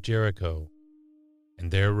roses of Jericho.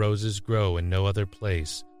 And their roses grow in no other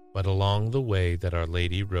place but along the way that Our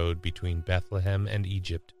Lady rode between Bethlehem and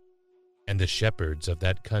Egypt. And the shepherds of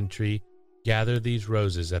that country gather these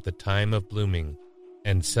roses at the time of blooming,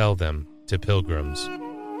 and sell them to pilgrims.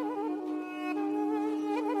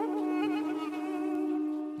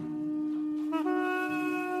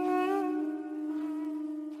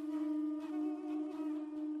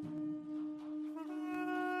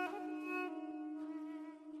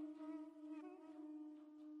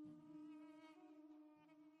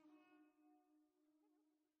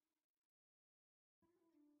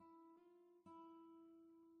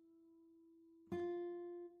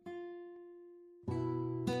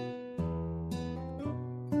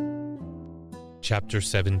 Chapter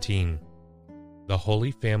 17. The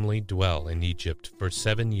Holy Family dwell in Egypt for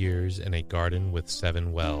 7 years in a garden with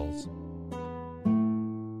 7 wells.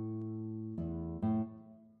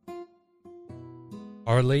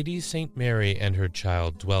 Our Lady St. Mary and her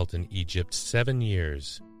child dwelt in Egypt 7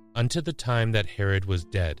 years, unto the time that Herod was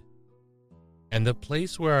dead. And the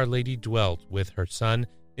place where Our Lady dwelt with her Son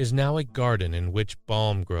is now a garden in which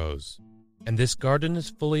balm grows, and this garden is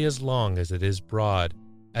fully as long as it is broad,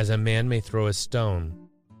 as a man may throw a stone.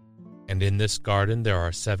 And in this garden there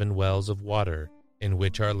are 7 wells of water, in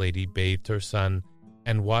which Our Lady bathed her Son,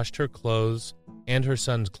 and washed her clothes, and her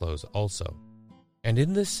Son's clothes also. And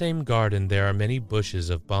in this same garden there are many bushes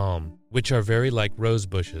of balm, which are very like rose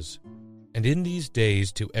bushes. And in these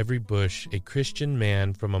days to every bush a Christian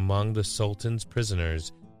man from among the Sultan's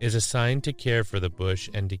prisoners is assigned to care for the bush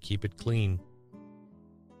and to keep it clean.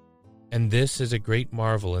 And this is a great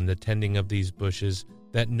marvel in the tending of these bushes,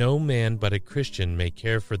 that no man but a Christian may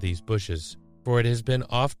care for these bushes. For it has been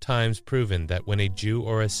oft times proven that when a Jew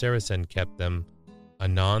or a Saracen kept them,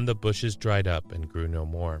 anon the bushes dried up and grew no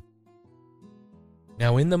more.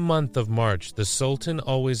 Now in the month of March the Sultan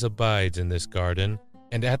always abides in this garden,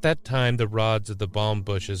 and at that time the rods of the balm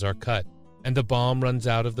bushes are cut, and the balm runs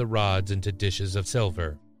out of the rods into dishes of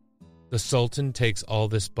silver. The Sultan takes all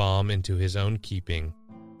this balm into his own keeping,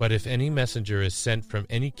 but if any messenger is sent from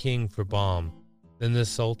any king for balm, then the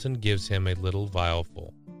Sultan gives him a little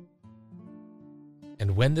vialful.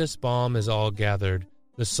 And when this balm is all gathered,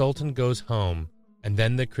 the Sultan goes home, and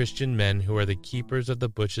then the Christian men who are the keepers of the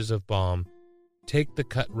bushes of balm take the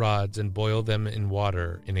cut rods and boil them in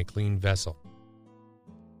water in a clean vessel.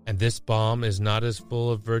 And this balm is not as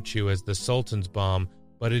full of virtue as the Sultan's balm,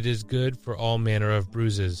 but it is good for all manner of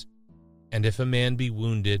bruises, and if a man be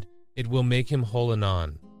wounded, it will make him whole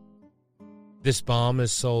anon. This balm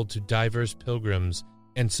is sold to divers pilgrims,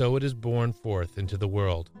 and so it is borne forth into the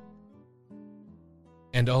world.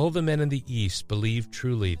 And all the men in the East believe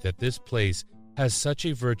truly that this place has such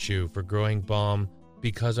a virtue for growing balm,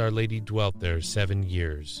 because Our Lady dwelt there 7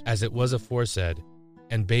 years, as it was aforesaid,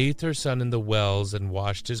 and bathed her son in the wells, and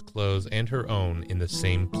washed his clothes and her own in the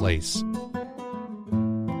same place.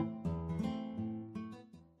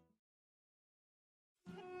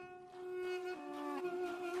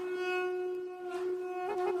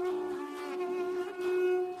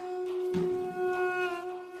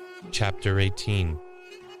 Chapter 18.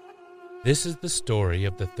 This is the story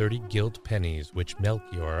of the 30 gilt pennies which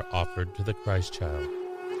Melchior offered to the Christ child.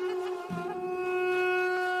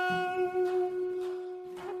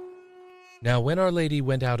 Now when Our Lady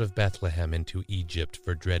went out of Bethlehem into Egypt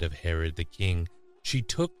for dread of Herod the king, she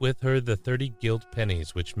took with her the 30 gilt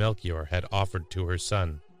pennies which Melchior had offered to her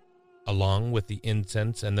son, along with the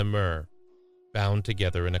incense and the myrrh, bound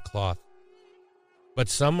together in a cloth. But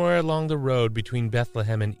somewhere along the road between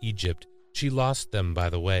Bethlehem and Egypt, she lost them by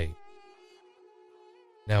the way.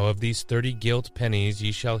 Now of these 30 gilt pennies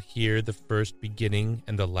ye shall hear the first beginning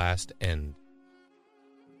and the last end.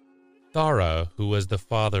 Thara, who was the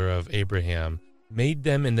father of Abraham, made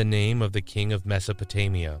them in the name of the king of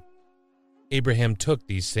Mesopotamia. Abraham took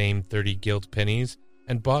these same 30 gilt pennies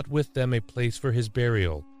and bought with them a place for his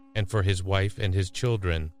burial and for his wife and his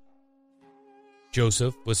children.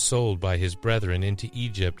 Joseph was sold by his brethren into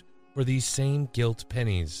Egypt for these same gilt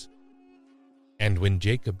pennies. And when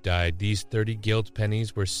Jacob died, these 30 gilt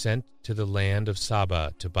pennies were sent to the land of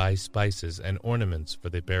Saba to buy spices and ornaments for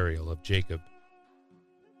the burial of Jacob.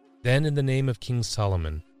 Then in the name of King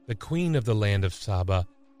Solomon, the queen of the land of Saba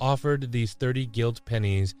offered these 30 gilt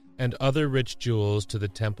pennies and other rich jewels to the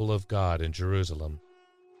temple of God in Jerusalem.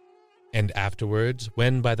 And afterwards,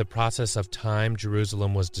 when by the process of time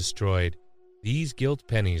Jerusalem was destroyed, these gilt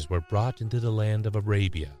pennies were brought into the land of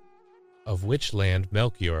Arabia, of which land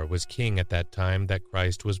Melchior was king at that time that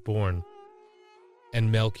Christ was born.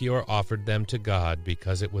 And Melchior offered them to God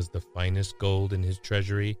because it was the finest gold in his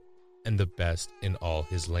treasury and the best in all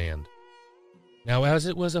his land. Now as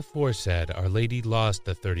it was aforesaid, Our Lady lost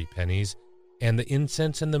the 30 pennies and the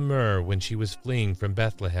incense and the myrrh when she was fleeing from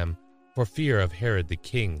Bethlehem for fear of Herod the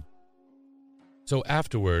king. So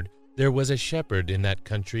afterward there was a shepherd in that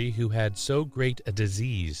country who had so great a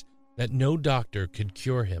disease that no doctor could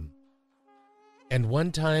cure him. And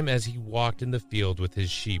one time as he walked in the field with his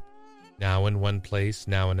sheep, now in one place,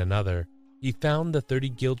 now in another, he found the 30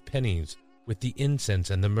 gilt pennies with the incense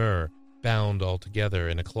and the myrrh bound all together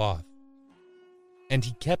in a cloth. And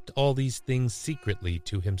he kept all these things secretly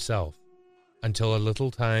to himself, until a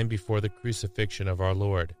little time before the crucifixion of our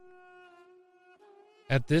Lord.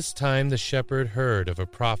 At this time the shepherd heard of a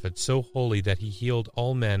prophet so holy that he healed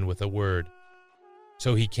all men with a word.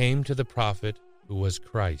 So he came to the prophet, who was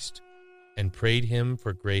Christ, and prayed him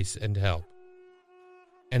for grace and help.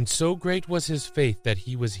 And so great was his faith that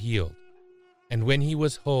he was healed. And when he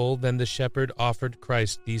was whole, then the shepherd offered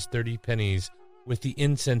Christ these 30 pennies with the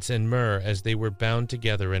incense and myrrh as they were bound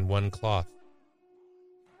together in one cloth.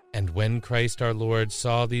 And when Christ our Lord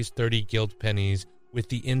saw these 30 gilt pennies with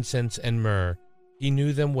the incense and myrrh, he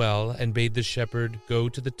knew them well and bade the shepherd go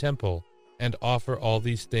to the temple and offer all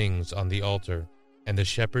these things on the altar, and the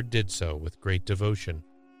shepherd did so with great devotion.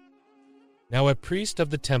 Now a priest of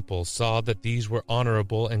the temple saw that these were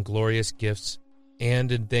honorable and glorious gifts,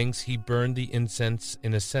 and in thanks he burned the incense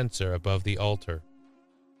in a censer above the altar.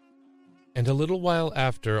 And a little while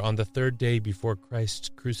after, on the 3rd day before Christ's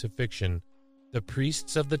crucifixion, the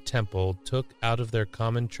priests of the temple took out of their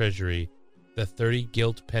common treasury the 30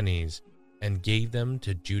 gilt pennies and gave them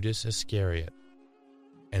to Judas Iscariot.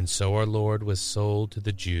 And so our Lord was sold to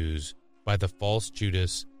the Jews by the false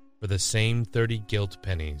Judas for the same 30 gilt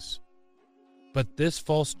pennies. But this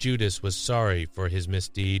false Judas was sorry for his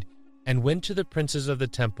misdeed, and went to the princes of the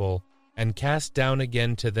temple, and cast down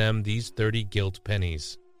again to them these 30 gilt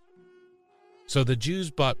pennies. So the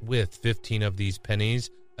Jews bought with 15 of these pennies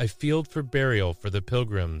a field for burial for the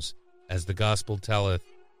pilgrims, as the gospel telleth,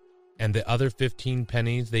 and the other 15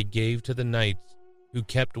 pennies they gave to the knights who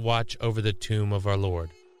kept watch over the tomb of our Lord.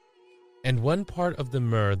 And one part of the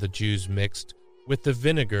myrrh the Jews mixed with the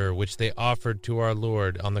vinegar which they offered to our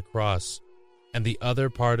Lord on the cross, and the other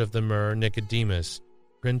part of the myrrh Nicodemus,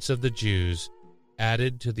 prince of the Jews,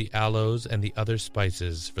 added to the aloes and the other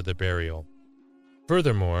spices for the burial.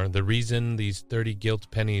 Furthermore, the reason these 30 gilt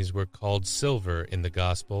pennies were called silver in the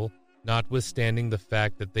gospel, notwithstanding the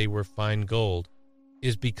fact that they were fine gold,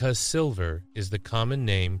 is because silver is the common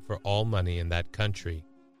name for all money in that country.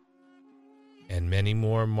 And many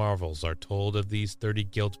more marvels are told of these 30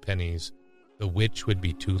 gilt pennies, the which would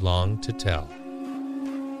be too long to tell.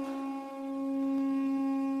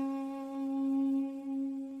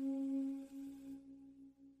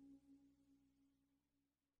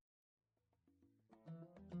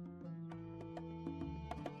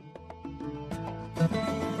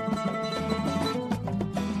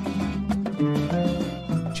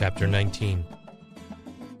 Chapter 19.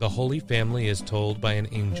 The Holy Family is told by an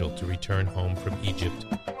angel to return home from Egypt.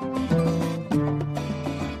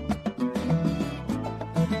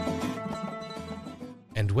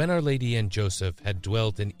 And when Our Lady and Joseph had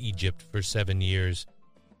dwelt in Egypt for 7 years,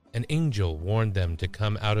 an angel warned them to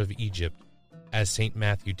come out of Egypt, as St.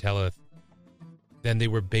 Matthew telleth. Then they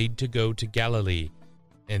were bade to go to Galilee,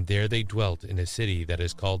 and there they dwelt in a city that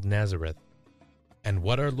is called Nazareth. And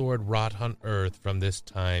what our Lord wrought on earth from this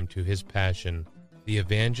time to his passion, the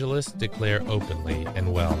evangelists declare openly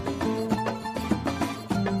and well.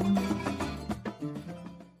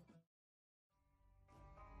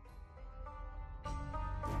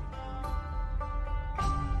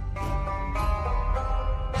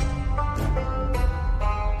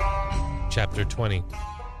 Chapter 20.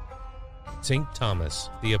 St.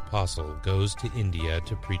 Thomas, the Apostle, goes to India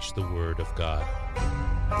to preach the Word of God.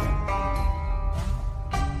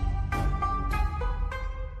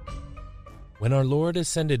 When our Lord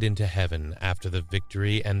ascended into heaven after the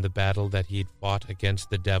victory and the battle that he had fought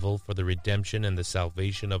against the devil for the redemption and the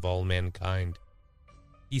salvation of all mankind,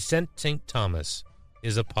 he sent St. Thomas,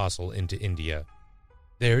 his apostle, into India,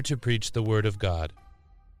 there to preach the Word of God.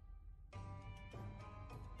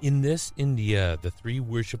 In this India, the 3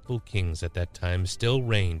 worshipful kings at that time still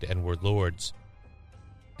reigned and were lords.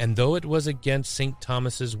 And though it was against St.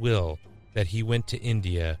 Thomas's will that he went to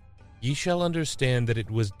India, ye shall understand that it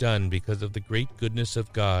was done because of the great goodness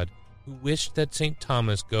of God, who wished that St.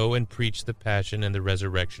 Thomas go and preach the passion and the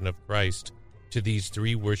resurrection of Christ to these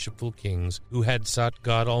 3 worshipful kings who had sought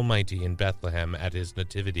God Almighty in Bethlehem at his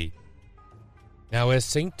nativity. Now as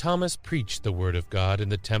St. Thomas preached the word of God in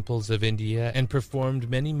the temples of India and performed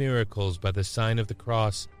many miracles by the sign of the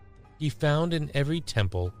cross, he found in every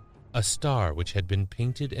temple a star which had been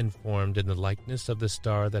painted and formed in the likeness of the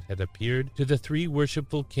star that had appeared to the 3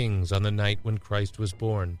 worshipful kings on the night when Christ was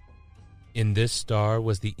born. In this star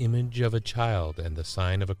was the image of a child and the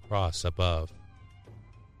sign of a cross above.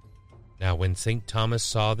 Now when St. Thomas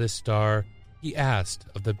saw this star, he asked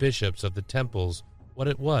of the bishops of the temples what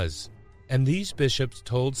it was, and these bishops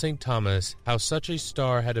told St. Thomas how such a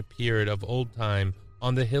star had appeared of old time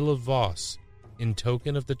on the hill of Voss, in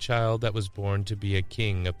token of the child that was born to be a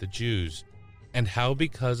king of the Jews, and how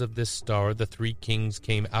because of this star the 3 kings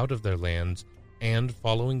came out of their lands, and,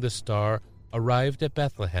 following the star, arrived at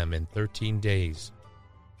Bethlehem in 13 days.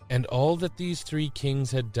 And all that these 3 kings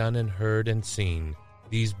had done and heard and seen,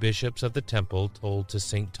 these bishops of the temple told to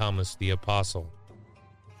St. Thomas the Apostle.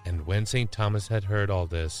 And when St. Thomas had heard all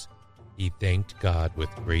this, he thanked God with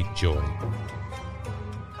great joy.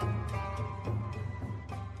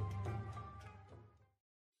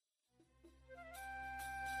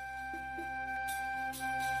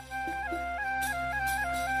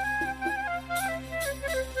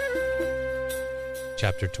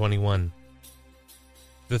 Chapter 21.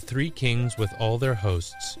 The 3 kings with all their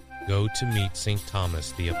hosts go to meet St.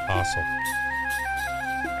 Thomas the Apostle.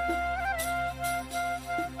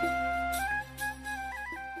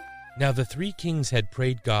 Now the 3 kings had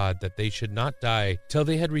prayed God that they should not die till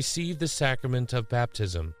they had received the sacrament of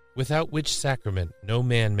baptism, without which sacrament no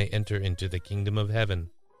man may enter into the kingdom of heaven.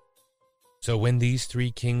 So when these 3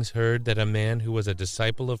 kings heard that a man who was a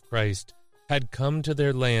disciple of Christ had come to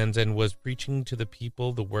their lands and was preaching to the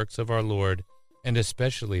people the works of our Lord, and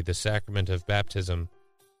especially the sacrament of baptism,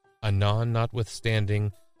 anon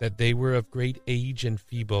notwithstanding that they were of great age and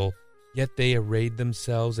feeble, Yet they arrayed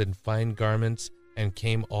themselves in fine garments, and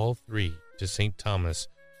came all three to St. Thomas,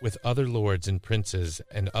 with other lords and princes,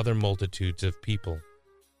 and other multitudes of people.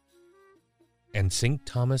 And St.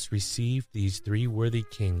 Thomas received these three worthy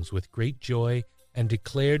kings with great joy, and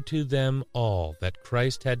declared to them all that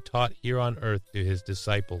Christ had taught here on earth to his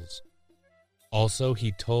disciples. Also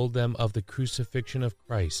he told them of the crucifixion of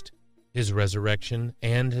Christ, his resurrection,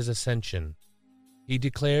 and his ascension. He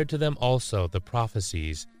declared to them also the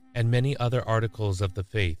prophecies and many other articles of the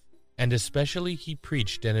faith, and especially he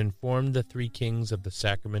preached and informed the three kings of the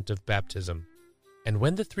sacrament of baptism. And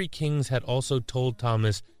when the three kings had also told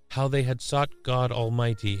Thomas how they had sought God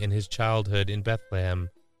Almighty in his childhood in Bethlehem,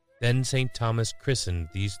 then St. Thomas christened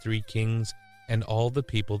these three kings and all the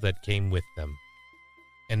people that came with them.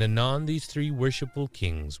 And anon these three worshipful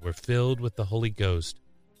kings were filled with the Holy Ghost,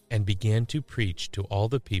 and began to preach to all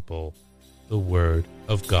the people the word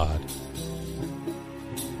of God.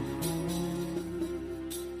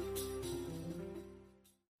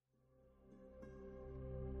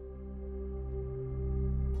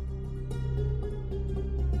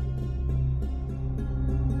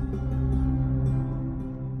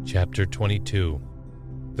 Chapter 22.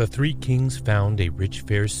 The three kings found a rich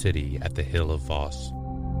fair city at the hill of Voss.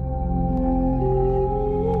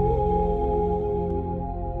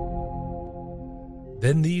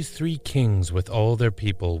 Then these three kings with all their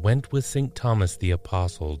people went with St. Thomas the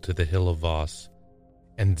Apostle to the hill of Voss,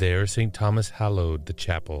 and there St. Thomas hallowed the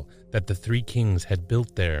chapel that the three kings had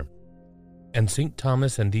built there. And St.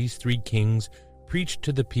 Thomas and these three kings preached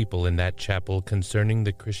to the people in that chapel concerning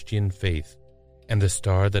the Christian faith, and the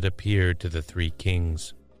star that appeared to the three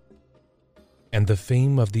kings. And the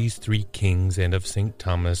fame of these three kings and of St.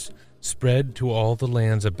 Thomas spread to all the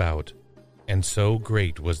lands about, and so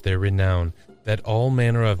great was their renown that all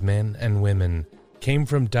manner of men and women came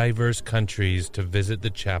from divers countries to visit the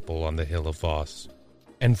chapel on the hill of Voss.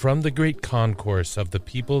 And from the great concourse of the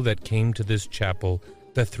people that came to this chapel,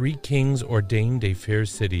 the three kings ordained a fair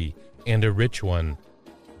city and a rich one,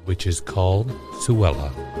 which is called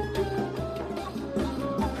Suella.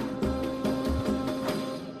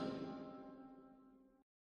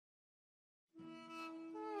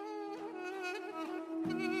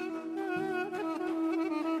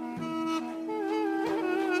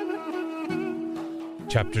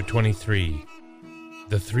 Chapter 23.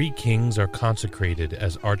 The three kings are consecrated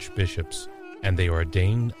as archbishops, and they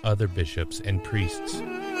ordain other bishops and priests.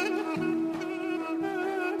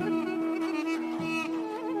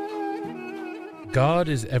 God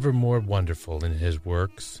is ever more wonderful in his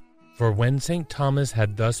works, for when St. Thomas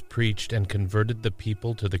had thus preached and converted the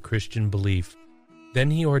people to the Christian belief,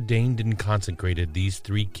 then he ordained and consecrated these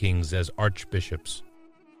three kings as archbishops.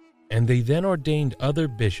 And they then ordained other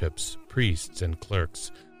bishops, priests, and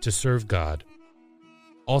clerks to serve God.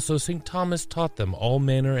 Also St. Thomas taught them all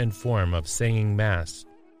manner and form of saying Mass.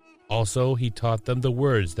 Also he taught them the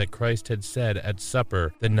words that Christ had said at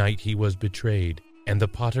supper the night he was betrayed, and the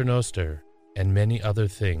Pater Noster, and many other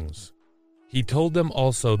things. He told them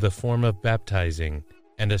also the form of baptizing,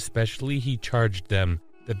 and especially he charged them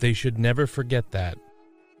that they should never forget that.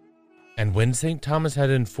 And when St. Thomas had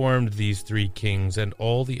informed these three kings and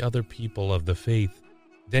all the other people of the faith,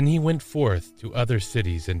 then he went forth to other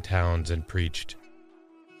cities and towns and preached.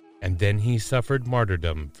 And then he suffered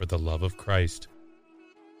martyrdom for the love of Christ.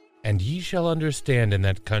 And ye shall understand in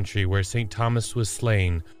that country where St. Thomas was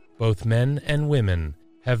slain, both men and women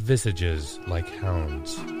have visages like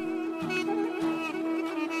hounds.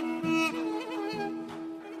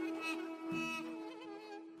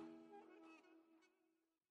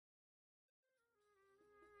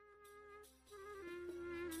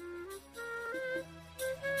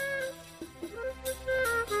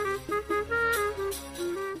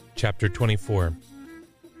 Chapter 24.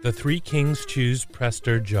 The three kings choose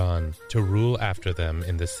Prester John to rule after them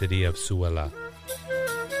in the city of Suella.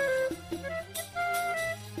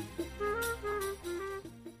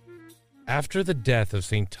 After the death of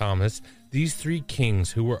St. Thomas, these three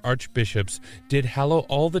kings who were archbishops did hallow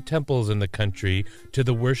all the temples in the country to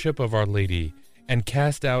the worship of Our Lady, and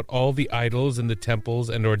cast out all the idols in the temples,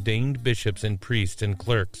 and ordained bishops and priests and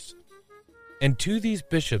clerks. And to these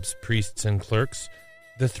bishops, priests, and clerks,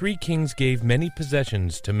 the three kings gave many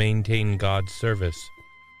possessions to maintain God's service.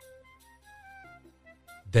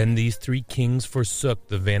 Then these three kings forsook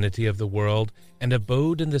the vanity of the world, and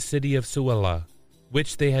abode in the city of Suella,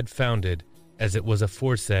 which they had founded, as it was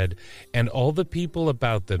aforesaid, and all the people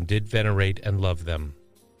about them did venerate and love them.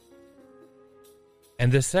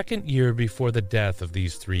 And the second year before the death of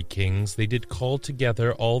these three kings, they did call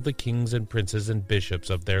together all the kings and princes and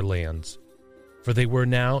bishops of their lands. for they were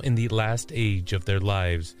now in the last age of their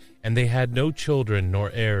lives, and they had no children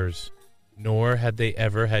nor heirs, nor had they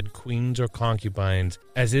ever had queens or concubines,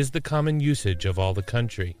 as is the common usage of all the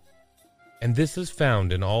country. And this is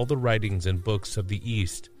found in all the writings and books of the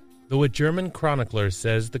East, though a German chronicler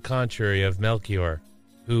says the contrary of Melchior,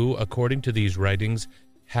 who, according to these writings,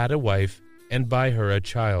 had a wife, and by her a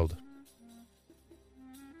child.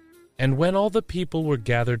 And when all the people were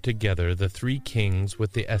gathered together, the three kings,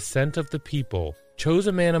 with the assent of the people, chose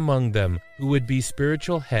a man among them who would be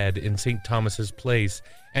spiritual head in St. Thomas's place,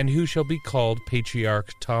 and who shall be called Patriarch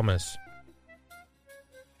Thomas.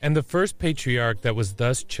 And the first patriarch that was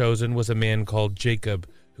thus chosen was a man called Jacob,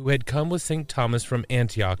 who had come with St. Thomas from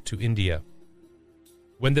Antioch to India.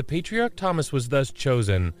 When the Patriarch Thomas was thus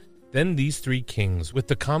chosen, then these three kings, with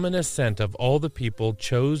the common assent of all the people,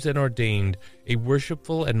 chose and ordained a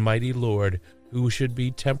worshipful and mighty Lord, who should be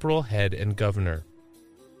temporal head and governor.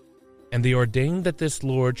 And they ordained that this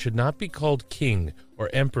Lord should not be called king or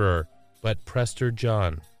emperor, but Prester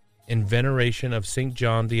John, in veneration of St.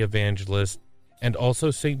 John the Evangelist, and also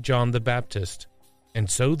St. John the Baptist. And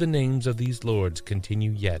so the names of these lords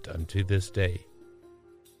continue yet unto this day.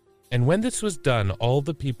 And when this was done, all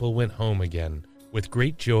the people went home again, with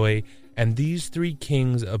great joy, and these three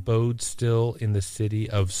kings abode still in the city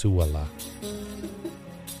of Suella.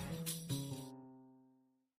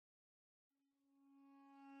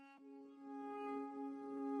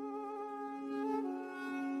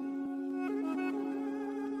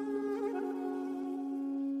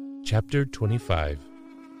 Chapter 25.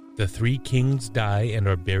 The three kings die and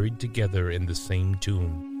are buried together in the same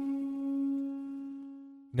tomb.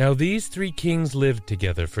 Now these three kings lived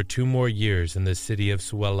together for 2 more years in the city of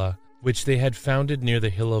Suella, which they had founded near the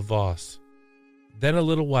hill of Voss. Then a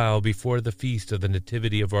little while before the feast of the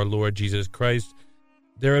Nativity of our Lord Jesus Christ,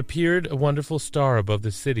 there appeared a wonderful star above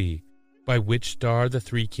the city, by which star the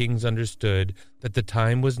three kings understood that the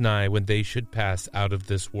time was nigh when they should pass out of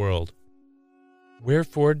this world.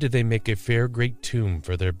 Wherefore did they make a fair great tomb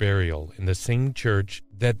for their burial in the same church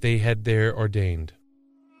that they had there ordained.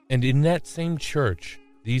 And in that same church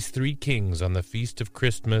these three kings on the feast of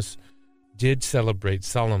Christmas did celebrate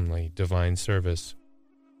solemnly divine service.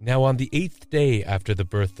 Now on the 8th day after the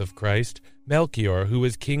birth of Christ, Melchior, who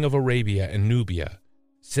was king of Arabia and Nubia,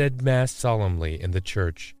 said Mass solemnly in the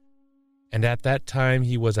church. And at that time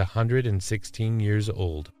he was 116 years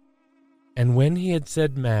old. And when he had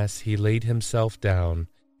said Mass, he laid himself down,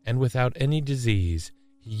 and without any disease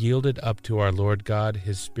he yielded up to our Lord God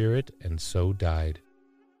his spirit, and so died.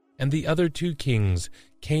 And the other 2 kings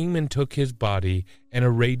came and took his body, and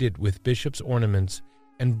arrayed it with bishop's ornaments,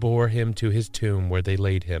 and bore him to his tomb, where they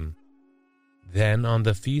laid him. Then on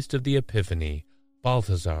the feast of the Epiphany,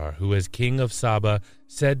 Balthasar, who was king of Saba,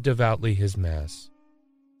 said devoutly his Mass.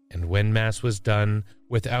 And when Mass was done,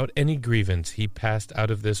 without any grievance he passed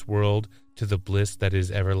out of this world to the bliss that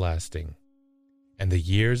is everlasting. And the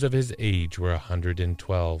years of his age were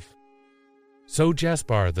 112. So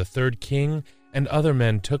Jaspar, the 3rd king, and other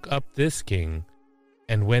men took up this king,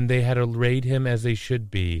 and when they had arrayed him as they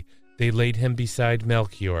should be, they laid him beside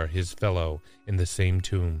Melchior his fellow in the same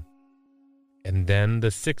tomb. And then the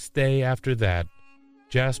 6th day after that,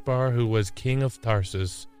 Jaspar, who was king of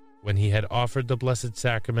Tarsus, when he had offered the Blessed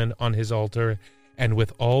Sacrament on his altar, and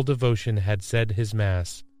with all devotion had said his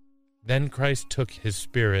Mass, then Christ took his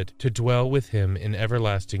spirit to dwell with him in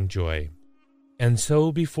everlasting joy. And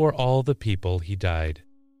so before all the people he died,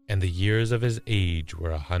 and the years of his age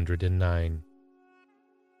were 109.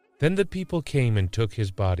 Then the people came and took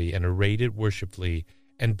his body, and arrayed it worshipfully,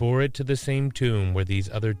 and bore it to the same tomb where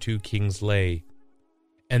these other 2 kings lay.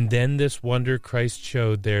 And then this wonder Christ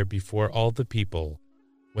showed there before all the people,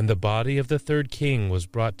 when the body of the 3rd king was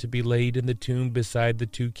brought to be laid in the tomb beside the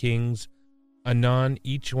 2 kings. Anon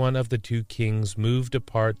each one of the 2 kings moved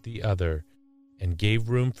apart the other, and gave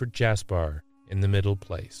room for Jaspar in the middle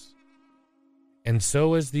place. And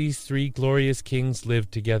so as these 3 glorious kings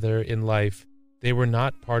lived together in life, they were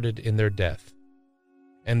not parted in their death.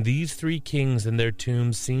 And these 3 kings in their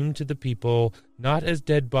tombs seemed to the people not as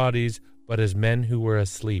dead bodies, but as men who were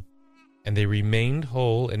asleep, and they remained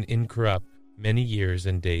whole and incorrupt many years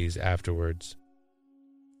and days afterwards.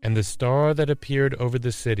 And the star that appeared over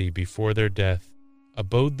the city before their death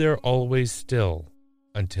abode there always still,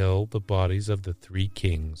 until the bodies of the 3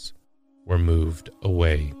 kings were moved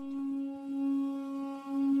away.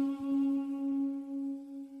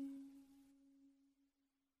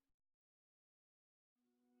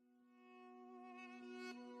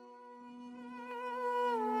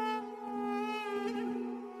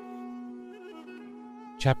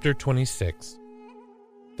 Chapter 26.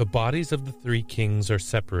 The bodies of the 3 kings are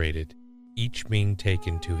separated, each being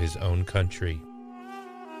taken to his own country.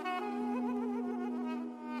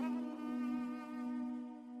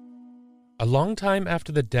 A long time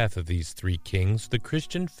after the death of these three kings, the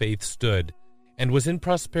Christian faith stood and was in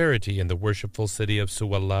prosperity in the worshipful city of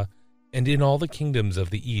Suwala and in all the kingdoms of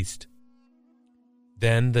the East.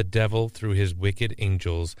 Then the devil, through his wicked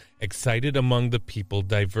angels, excited among the people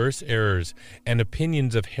diverse errors and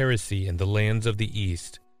opinions of heresy in the lands of the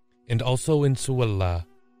East, and also in Suwala,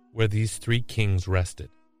 where these three kings rested.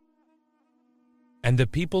 And the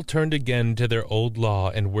people turned again to their old law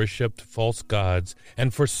and worshipped false gods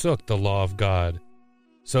and forsook the law of God,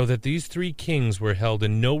 so that these three kings were held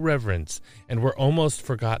in no reverence and were almost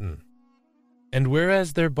forgotten. And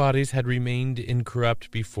whereas their bodies had remained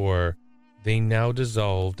incorrupt before, they now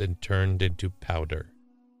dissolved and turned into powder.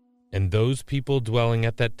 And those people dwelling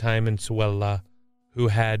at that time in Suwala, who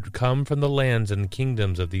had come from the lands and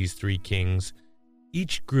kingdoms of these three kings,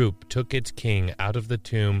 each group took its king out of the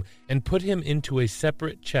tomb and put him into a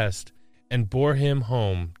separate chest and bore him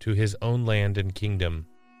home to his own land and kingdom.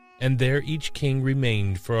 And there each king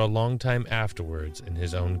remained for a long time afterwards in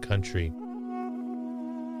his own country.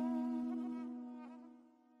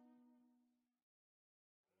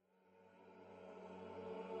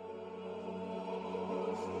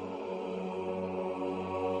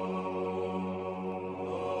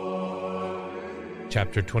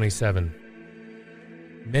 Chapter 27.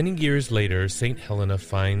 Many years later, St. Helena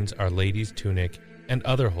finds Our Lady's tunic and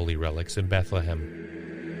other holy relics in Bethlehem.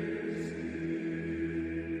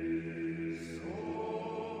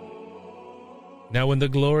 Now when the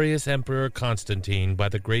glorious Emperor Constantine, by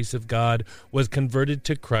the grace of God, was converted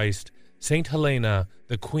to Christ, St. Helena,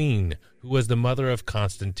 the queen, who was the mother of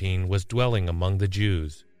Constantine, was dwelling among the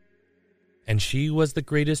Jews. And she was the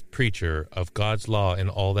greatest preacher of God's law in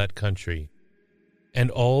all that country. And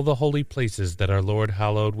all the holy places that our Lord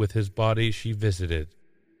hallowed with his body she visited,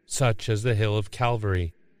 such as the hill of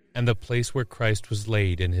Calvary, and the place where Christ was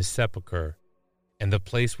laid in his sepulchre, and the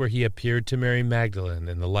place where he appeared to Mary Magdalene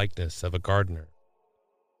in the likeness of a gardener.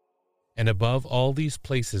 And above all these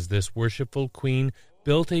places this worshipful queen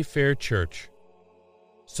built a fair church.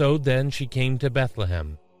 So then she came to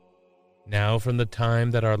Bethlehem. Now from the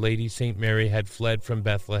time that Our Lady St. Mary had fled from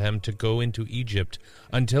Bethlehem to go into Egypt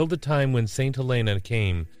until the time when St. Helena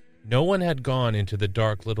came, no one had gone into the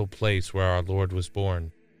dark little place where our Lord was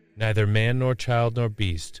born, neither man nor child nor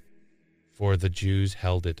beast, for the Jews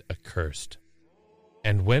held it accursed.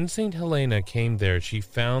 And when St. Helena came there, she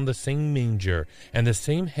found the same manger and the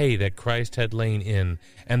same hay that Christ had lain in,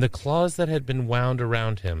 and the cloths that had been wound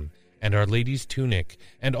around him, and Our Lady's tunic,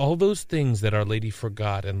 and all those things that Our Lady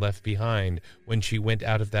forgot and left behind when she went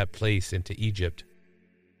out of that place into Egypt.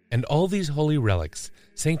 And all these holy relics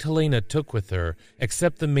St. Helena took with her,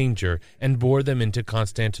 except the manger, and bore them into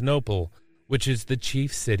Constantinople, which is the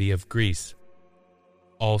chief city of Greece.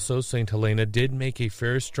 Also St. Helena did make a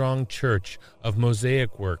fair strong church of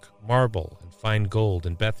mosaic work, marble, and fine gold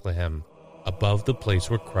in Bethlehem, above the place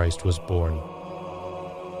where Christ was born.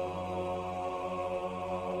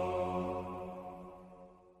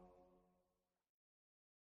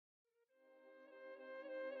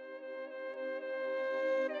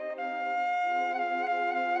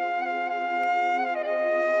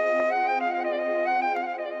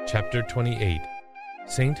 Chapter 28.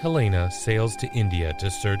 St. Helena sails to India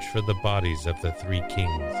to search for the bodies of the three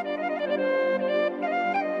kings.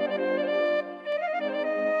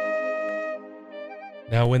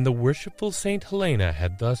 Now when the worshipful St. Helena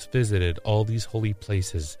had thus visited all these holy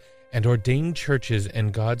places, and ordained churches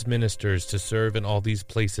and God's ministers to serve in all these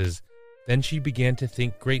places, then she began to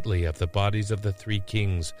think greatly of the bodies of the three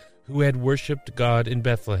kings who had worshipped God in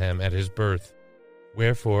Bethlehem at his birth.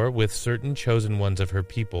 Wherefore, with certain chosen ones of her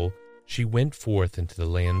people, she went forth into the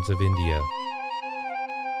lands of India.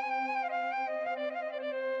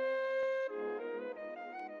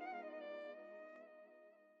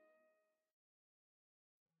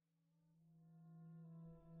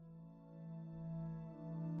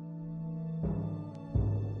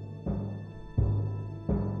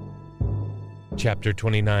 Chapter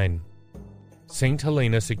 29. St.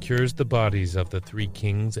 Helena secures the bodies of the three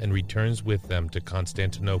kings and returns with them to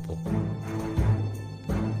Constantinople.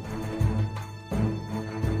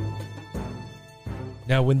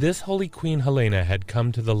 Now when this holy Queen Helena had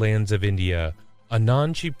come to the lands of India,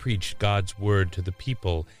 anon she preached God's word to the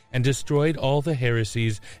people, and destroyed all the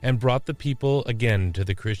heresies, and brought the people again to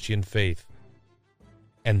the Christian faith.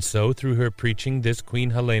 And so through her preaching this Queen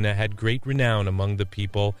Helena had great renown among the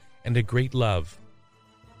people, and a great love.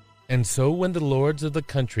 And so when the lords of the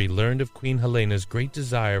country learned of Queen Helena's great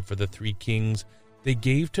desire for the three kings, they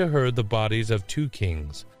gave to her the bodies of two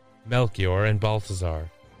kings, Melchior, and Balthazar.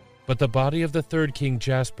 But the body of the third king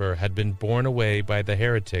Jasper had been borne away by the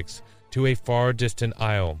heretics to a far distant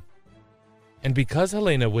isle. And because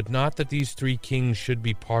Helena would not that these three kings should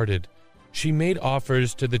be parted, she made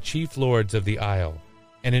offers to the chief lords of the isle,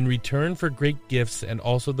 and in return for great gifts and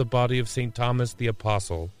also the body of St. Thomas the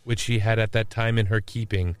Apostle, which she had at that time in her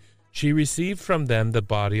keeping, she received from them the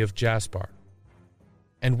body of Jasper.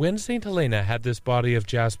 And when St. Helena had this body of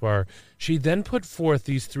Jasper, she then put forth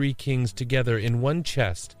these three kings together in one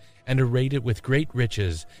chest, and arrayed it with great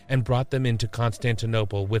riches, and brought them into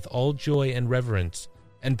Constantinople with all joy and reverence,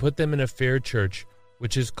 and put them in a fair church,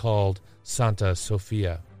 which is called Santa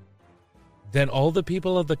Sophia. Then all the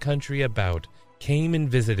people of the country about came and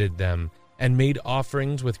visited them, and made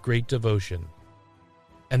offerings with great devotion.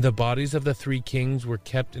 And the bodies of the three kings were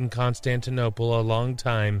kept in Constantinople a long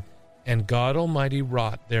time, and God Almighty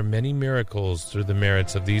wrought there many miracles through the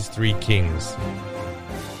merits of these three kings.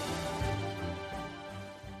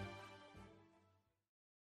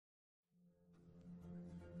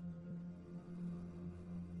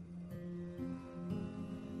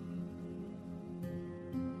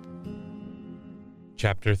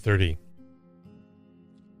 Chapter 30.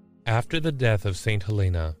 After the death of St.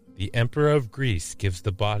 Helena, the Emperor of Greece gives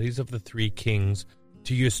the bodies of the three kings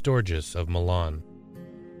to Eustorgius of Milan.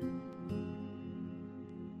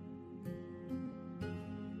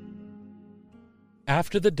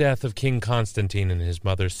 After the death of King Constantine and his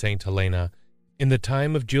mother St. Helena, in the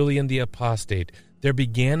time of Julian the Apostate, there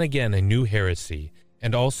began again a new heresy,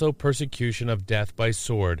 and also persecution of death by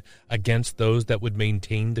sword against those that would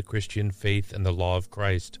maintain the Christian faith and the law of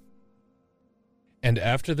Christ. And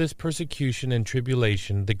after this persecution and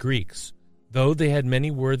tribulation, the Greeks, though they had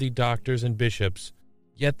many worthy doctors and bishops,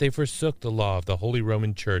 yet they forsook the law of the Holy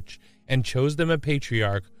Roman Church, and chose them a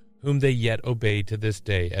patriarch, whom they yet obey to this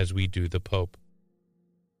day, as we do the Pope.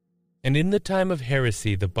 And in the time of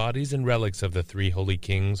heresy, the bodies and relics of the three holy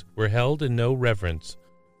kings were held in no reverence,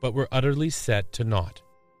 but were utterly set to naught.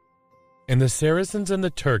 And the Saracens and the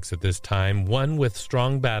Turks at this time won with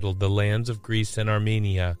strong battle the lands of Greece and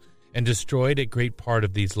Armenia, and destroyed a great part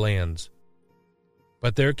of these lands.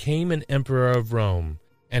 But there came an emperor of Rome,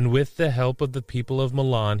 and with the help of the people of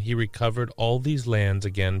Milan he recovered all these lands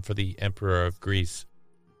again for the emperor of Greece.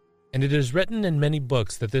 And it is written in many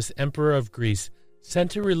books that this emperor of Greece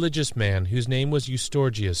sent a religious man, whose name was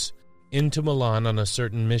Eustorgius, into Milan on a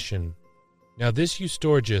certain mission. Now this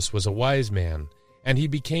Eustorgius was a wise man, and he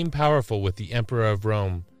became powerful with the emperor of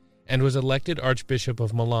Rome, and was elected archbishop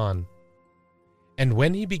of Milan. And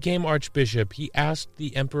when he became archbishop, he asked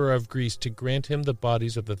the emperor of Greece to grant him the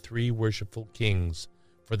bodies of the three worshipful kings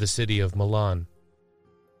for the city of Milan.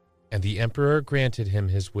 And the emperor granted him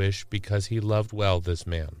his wish, because he loved well this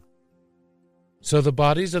man. So the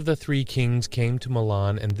bodies of the three kings came to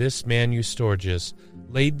Milan, and this man Eustorgius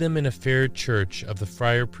laid them in a fair church of the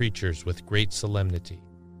friar preachers with great solemnity.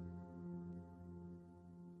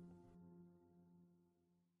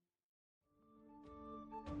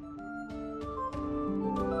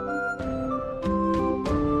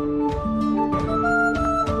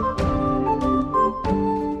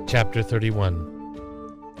 Chapter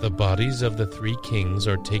 31. The bodies of the three kings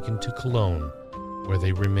are taken to Cologne, where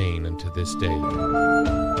they remain unto this day.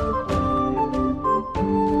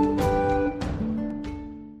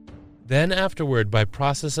 Then afterward, by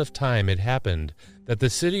process of time, it happened that the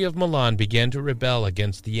city of Milan began to rebel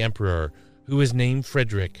against the emperor, who was named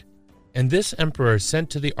Frederick. And this emperor sent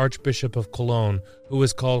to the archbishop of Cologne, who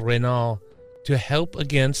was called Raynal, to help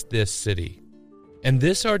against this city. And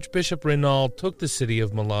this archbishop Raynal took the city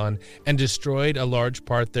of Milan and destroyed a large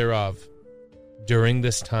part thereof. During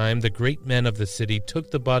this time, the great men of the city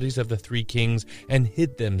took the bodies of the three kings and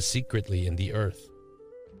hid them secretly in the earth.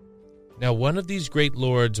 Now one of these great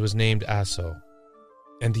lords was named Aso,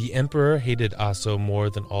 and the emperor hated Aso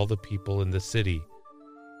more than all the people in the city.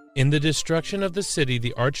 In the destruction of the city,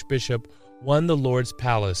 the archbishop won the Lord's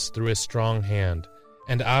palace through a strong hand,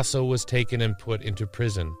 and Aso was taken and put into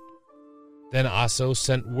prison. Then Aso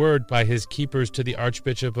sent word by his keepers to the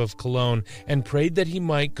Archbishop of Cologne, and prayed that he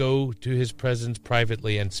might go to his presence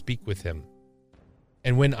privately and speak with him.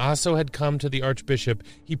 And when Aso had come to the archbishop,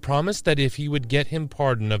 he promised that if he would get him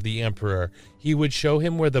pardon of the emperor, he would show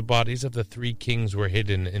him where the bodies of the three kings were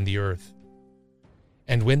hidden in the earth.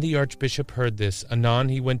 And when the archbishop heard this, anon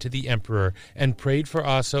he went to the emperor, and prayed for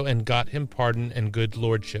Aso, and got him pardon and good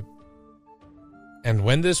lordship. And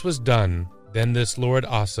when this was done, then this Lord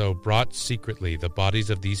Aso brought secretly the bodies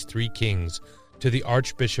of these three kings to the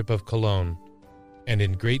Archbishop of Cologne. And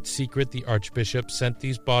in great secret the archbishop sent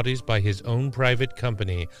these bodies by his own private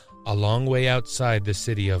company a long way outside the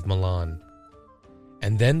city of Milan.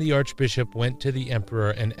 And then the archbishop went to the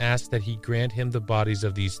emperor and asked that he grant him the bodies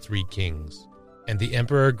of these 3 kings. And the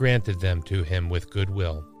emperor granted them to him with good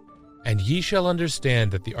will. And ye shall understand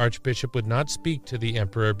that the archbishop would not speak to the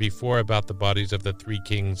emperor before about the bodies of the 3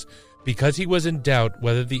 kings, because he was in doubt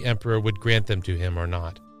whether the emperor would grant them to him or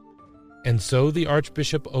not. And so the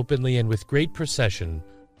archbishop openly and with great procession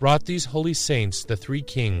brought these holy saints, the 3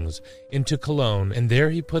 kings, into Cologne, and there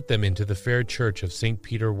he put them into the fair church of St.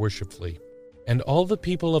 Peter worshipfully. And all the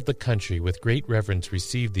people of the country with great reverence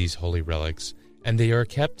received these holy relics, and they are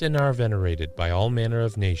kept and are venerated by all manner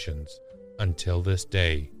of nations until this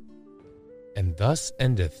day. And thus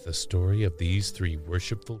endeth the story of these 3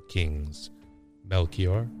 worshipful kings,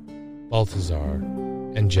 Melchior, Balthazar,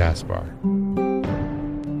 and Jaspar.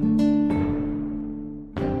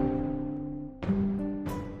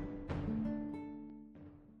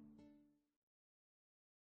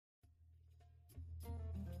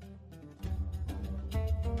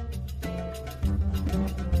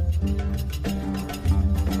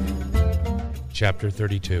 Chapter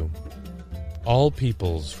 32. All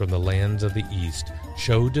peoples from the lands of the east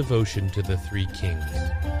show devotion to the 3 kings.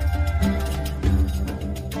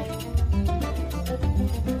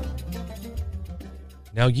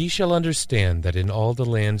 Now ye shall understand that in all the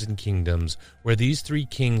lands and kingdoms where these 3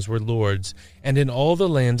 kings were lords, and in all the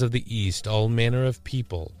lands of the east all manner of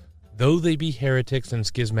people, though they be heretics and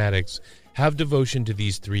schismatics, have devotion to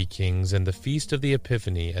these 3 kings and the feast of the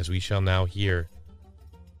Epiphany, as we shall now hear.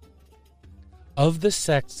 Of the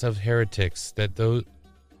sects of heretics,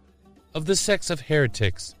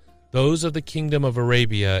 those of the kingdom of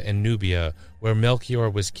Arabia and Nubia, where Melchior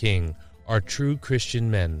was king, are true Christian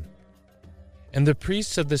men. And the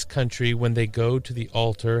priests of this country, when they go to the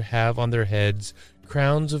altar, have on their heads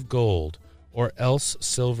crowns of gold, or else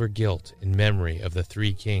silver gilt, in memory of the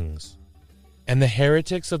 3 kings. And the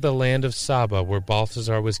heretics of the land of Saba, where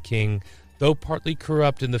Balthazar was king, though partly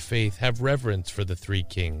corrupt in the faith, have reverence for the 3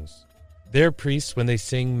 kings. Their priests, when they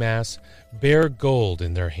sing Mass, bear gold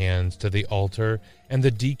in their hands to the altar, and the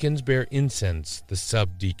deacons bear incense, the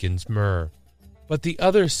subdeacons myrrh. But the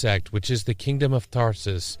other sect, which is the kingdom of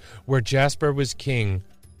Tarsus, where Jaspar was king,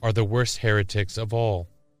 are the worst heretics of all.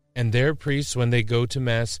 And their priests, when they go to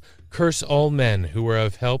Mass, curse all men who are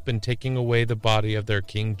of help in taking away the body of their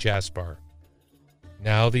king Jaspar.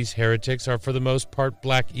 Now these heretics are for the most part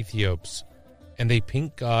black Ethiops, and they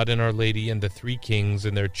paint God and Our Lady and the 3 kings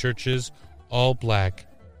in their churches all black,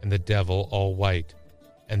 and the devil all white.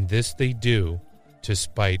 And this they do to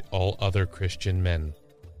spite all other Christian men.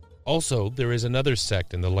 Also there is another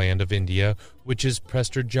sect in the land of India, which is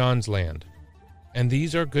Prester John's land. And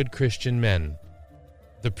these are good Christian men.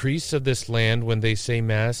 The priests of this land, when they say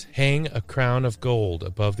Mass, hang a crown of gold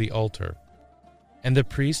above the altar. And the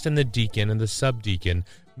priest and the deacon and the subdeacon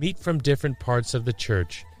meet from different parts of the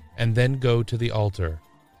church, and then go to the altar.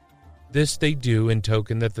 This they do in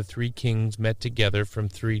token that the 3 kings met together from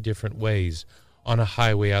 3 different ways, on a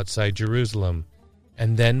highway outside Jerusalem,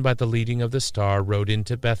 and then by the leading of the star rode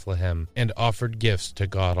into Bethlehem, and offered gifts to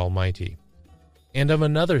God Almighty. And of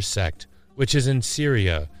another sect, which is in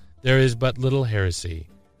Syria, there is but little heresy.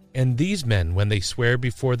 And these men, when they swear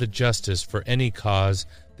before the justice for any cause,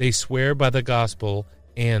 they swear by the gospel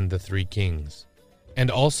and the 3 kings.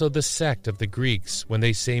 And also the sect of the Greeks, when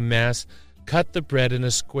they say Mass, cut the bread in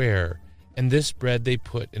a square, and this bread they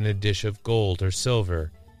put in a dish of gold or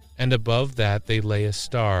silver, and above that they lay a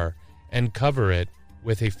star, and cover it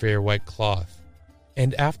with a fair white cloth.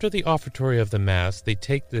 And after the offertory of the Mass, they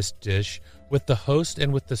take this dish with the host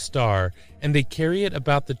and with the star, and they carry it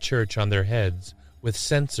about the church on their heads, with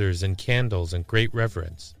censers and candles and great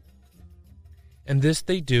reverence. And this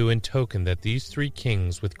they do in token that these 3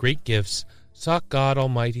 kings with great gifts sought God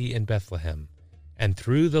Almighty in Bethlehem, and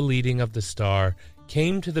through the leading of the star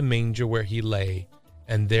came to the manger where he lay,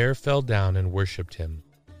 and there fell down and worshipped him.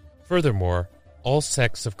 Furthermore, all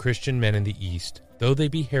sects of Christian men in the East, though they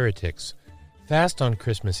be heretics, fast on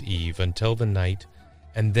Christmas Eve until the night,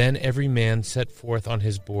 and then every man set forth on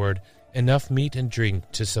his board enough meat and drink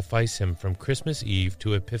to suffice him from Christmas Eve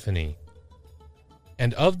to Epiphany.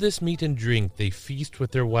 And of this meat and drink they feast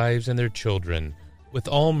with their wives and their children, with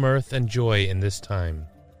all mirth and joy in this time.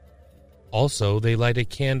 Also they light a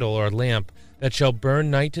candle or lamp that shall burn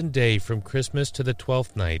night and day from Christmas to the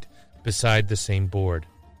 12th night beside the same board.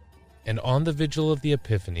 And on the vigil of the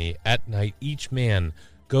Epiphany, at night each man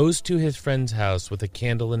goes to his friend's house with a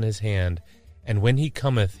candle in his hand, and when he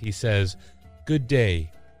cometh he says, Good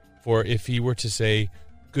day, for if he were to say,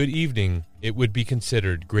 Good evening, it would be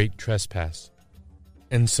considered great trespass.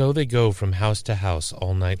 And so they go from house to house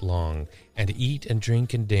all night long, and eat and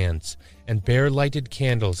drink and dance, and bear lighted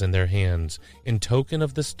candles in their hands, in token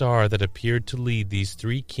of the star that appeared to lead these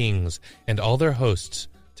 3 kings and all their hosts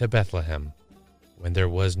to Bethlehem, when there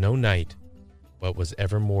was no night, but was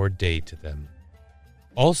evermore day to them.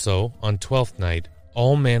 Also, on 12th night,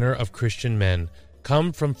 all manner of Christian men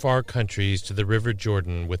come from far countries to the river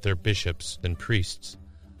Jordan with their bishops and priests,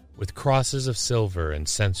 with crosses of silver and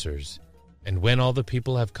censers. And when all the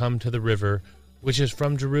people have come to the river, which is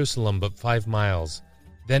from Jerusalem but 5 miles,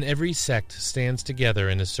 then every sect stands together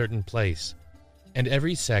in a certain place, and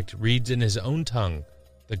every sect reads in his own tongue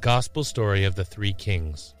the gospel story of the 3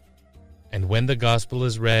 kings. And when the gospel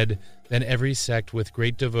is read, then every sect with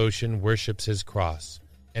great devotion worships his cross,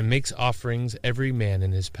 and makes offerings every man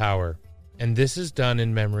in his power. And this is done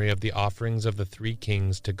in memory of the offerings of the 3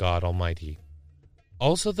 kings to God Almighty.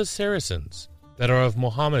 Also the Saracens, that are of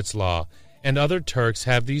Mohammed's law, and other Turks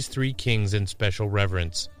have these 3 kings in special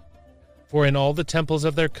reverence. For in all the temples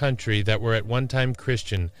of their country that were at one time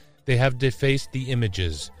Christian, they have defaced the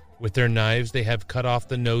images. With their knives they have cut off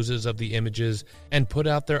the noses of the images, and put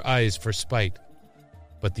out their eyes for spite.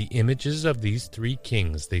 But the images of these 3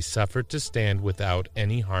 kings they suffered to stand without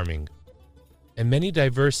any harming. And many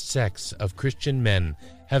diverse sects of Christian men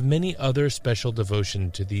have many other special devotion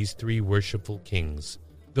to these 3 worshipful kings,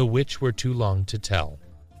 the which were too long to tell.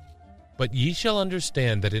 But ye shall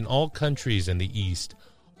understand that in all countries in the East,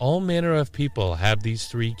 all manner of people have these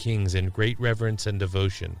 3 kings in great reverence and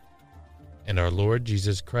devotion. And our Lord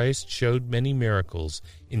Jesus Christ showed many miracles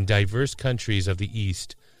in diverse countries of the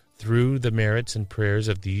East through the merits and prayers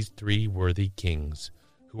of these 3 worthy kings,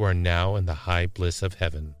 who are now in the high bliss of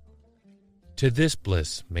heaven. To this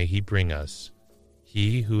bliss may he bring us,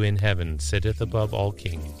 he who in heaven sitteth above all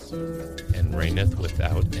kings, and reigneth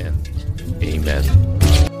without end.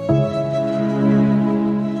 Amen.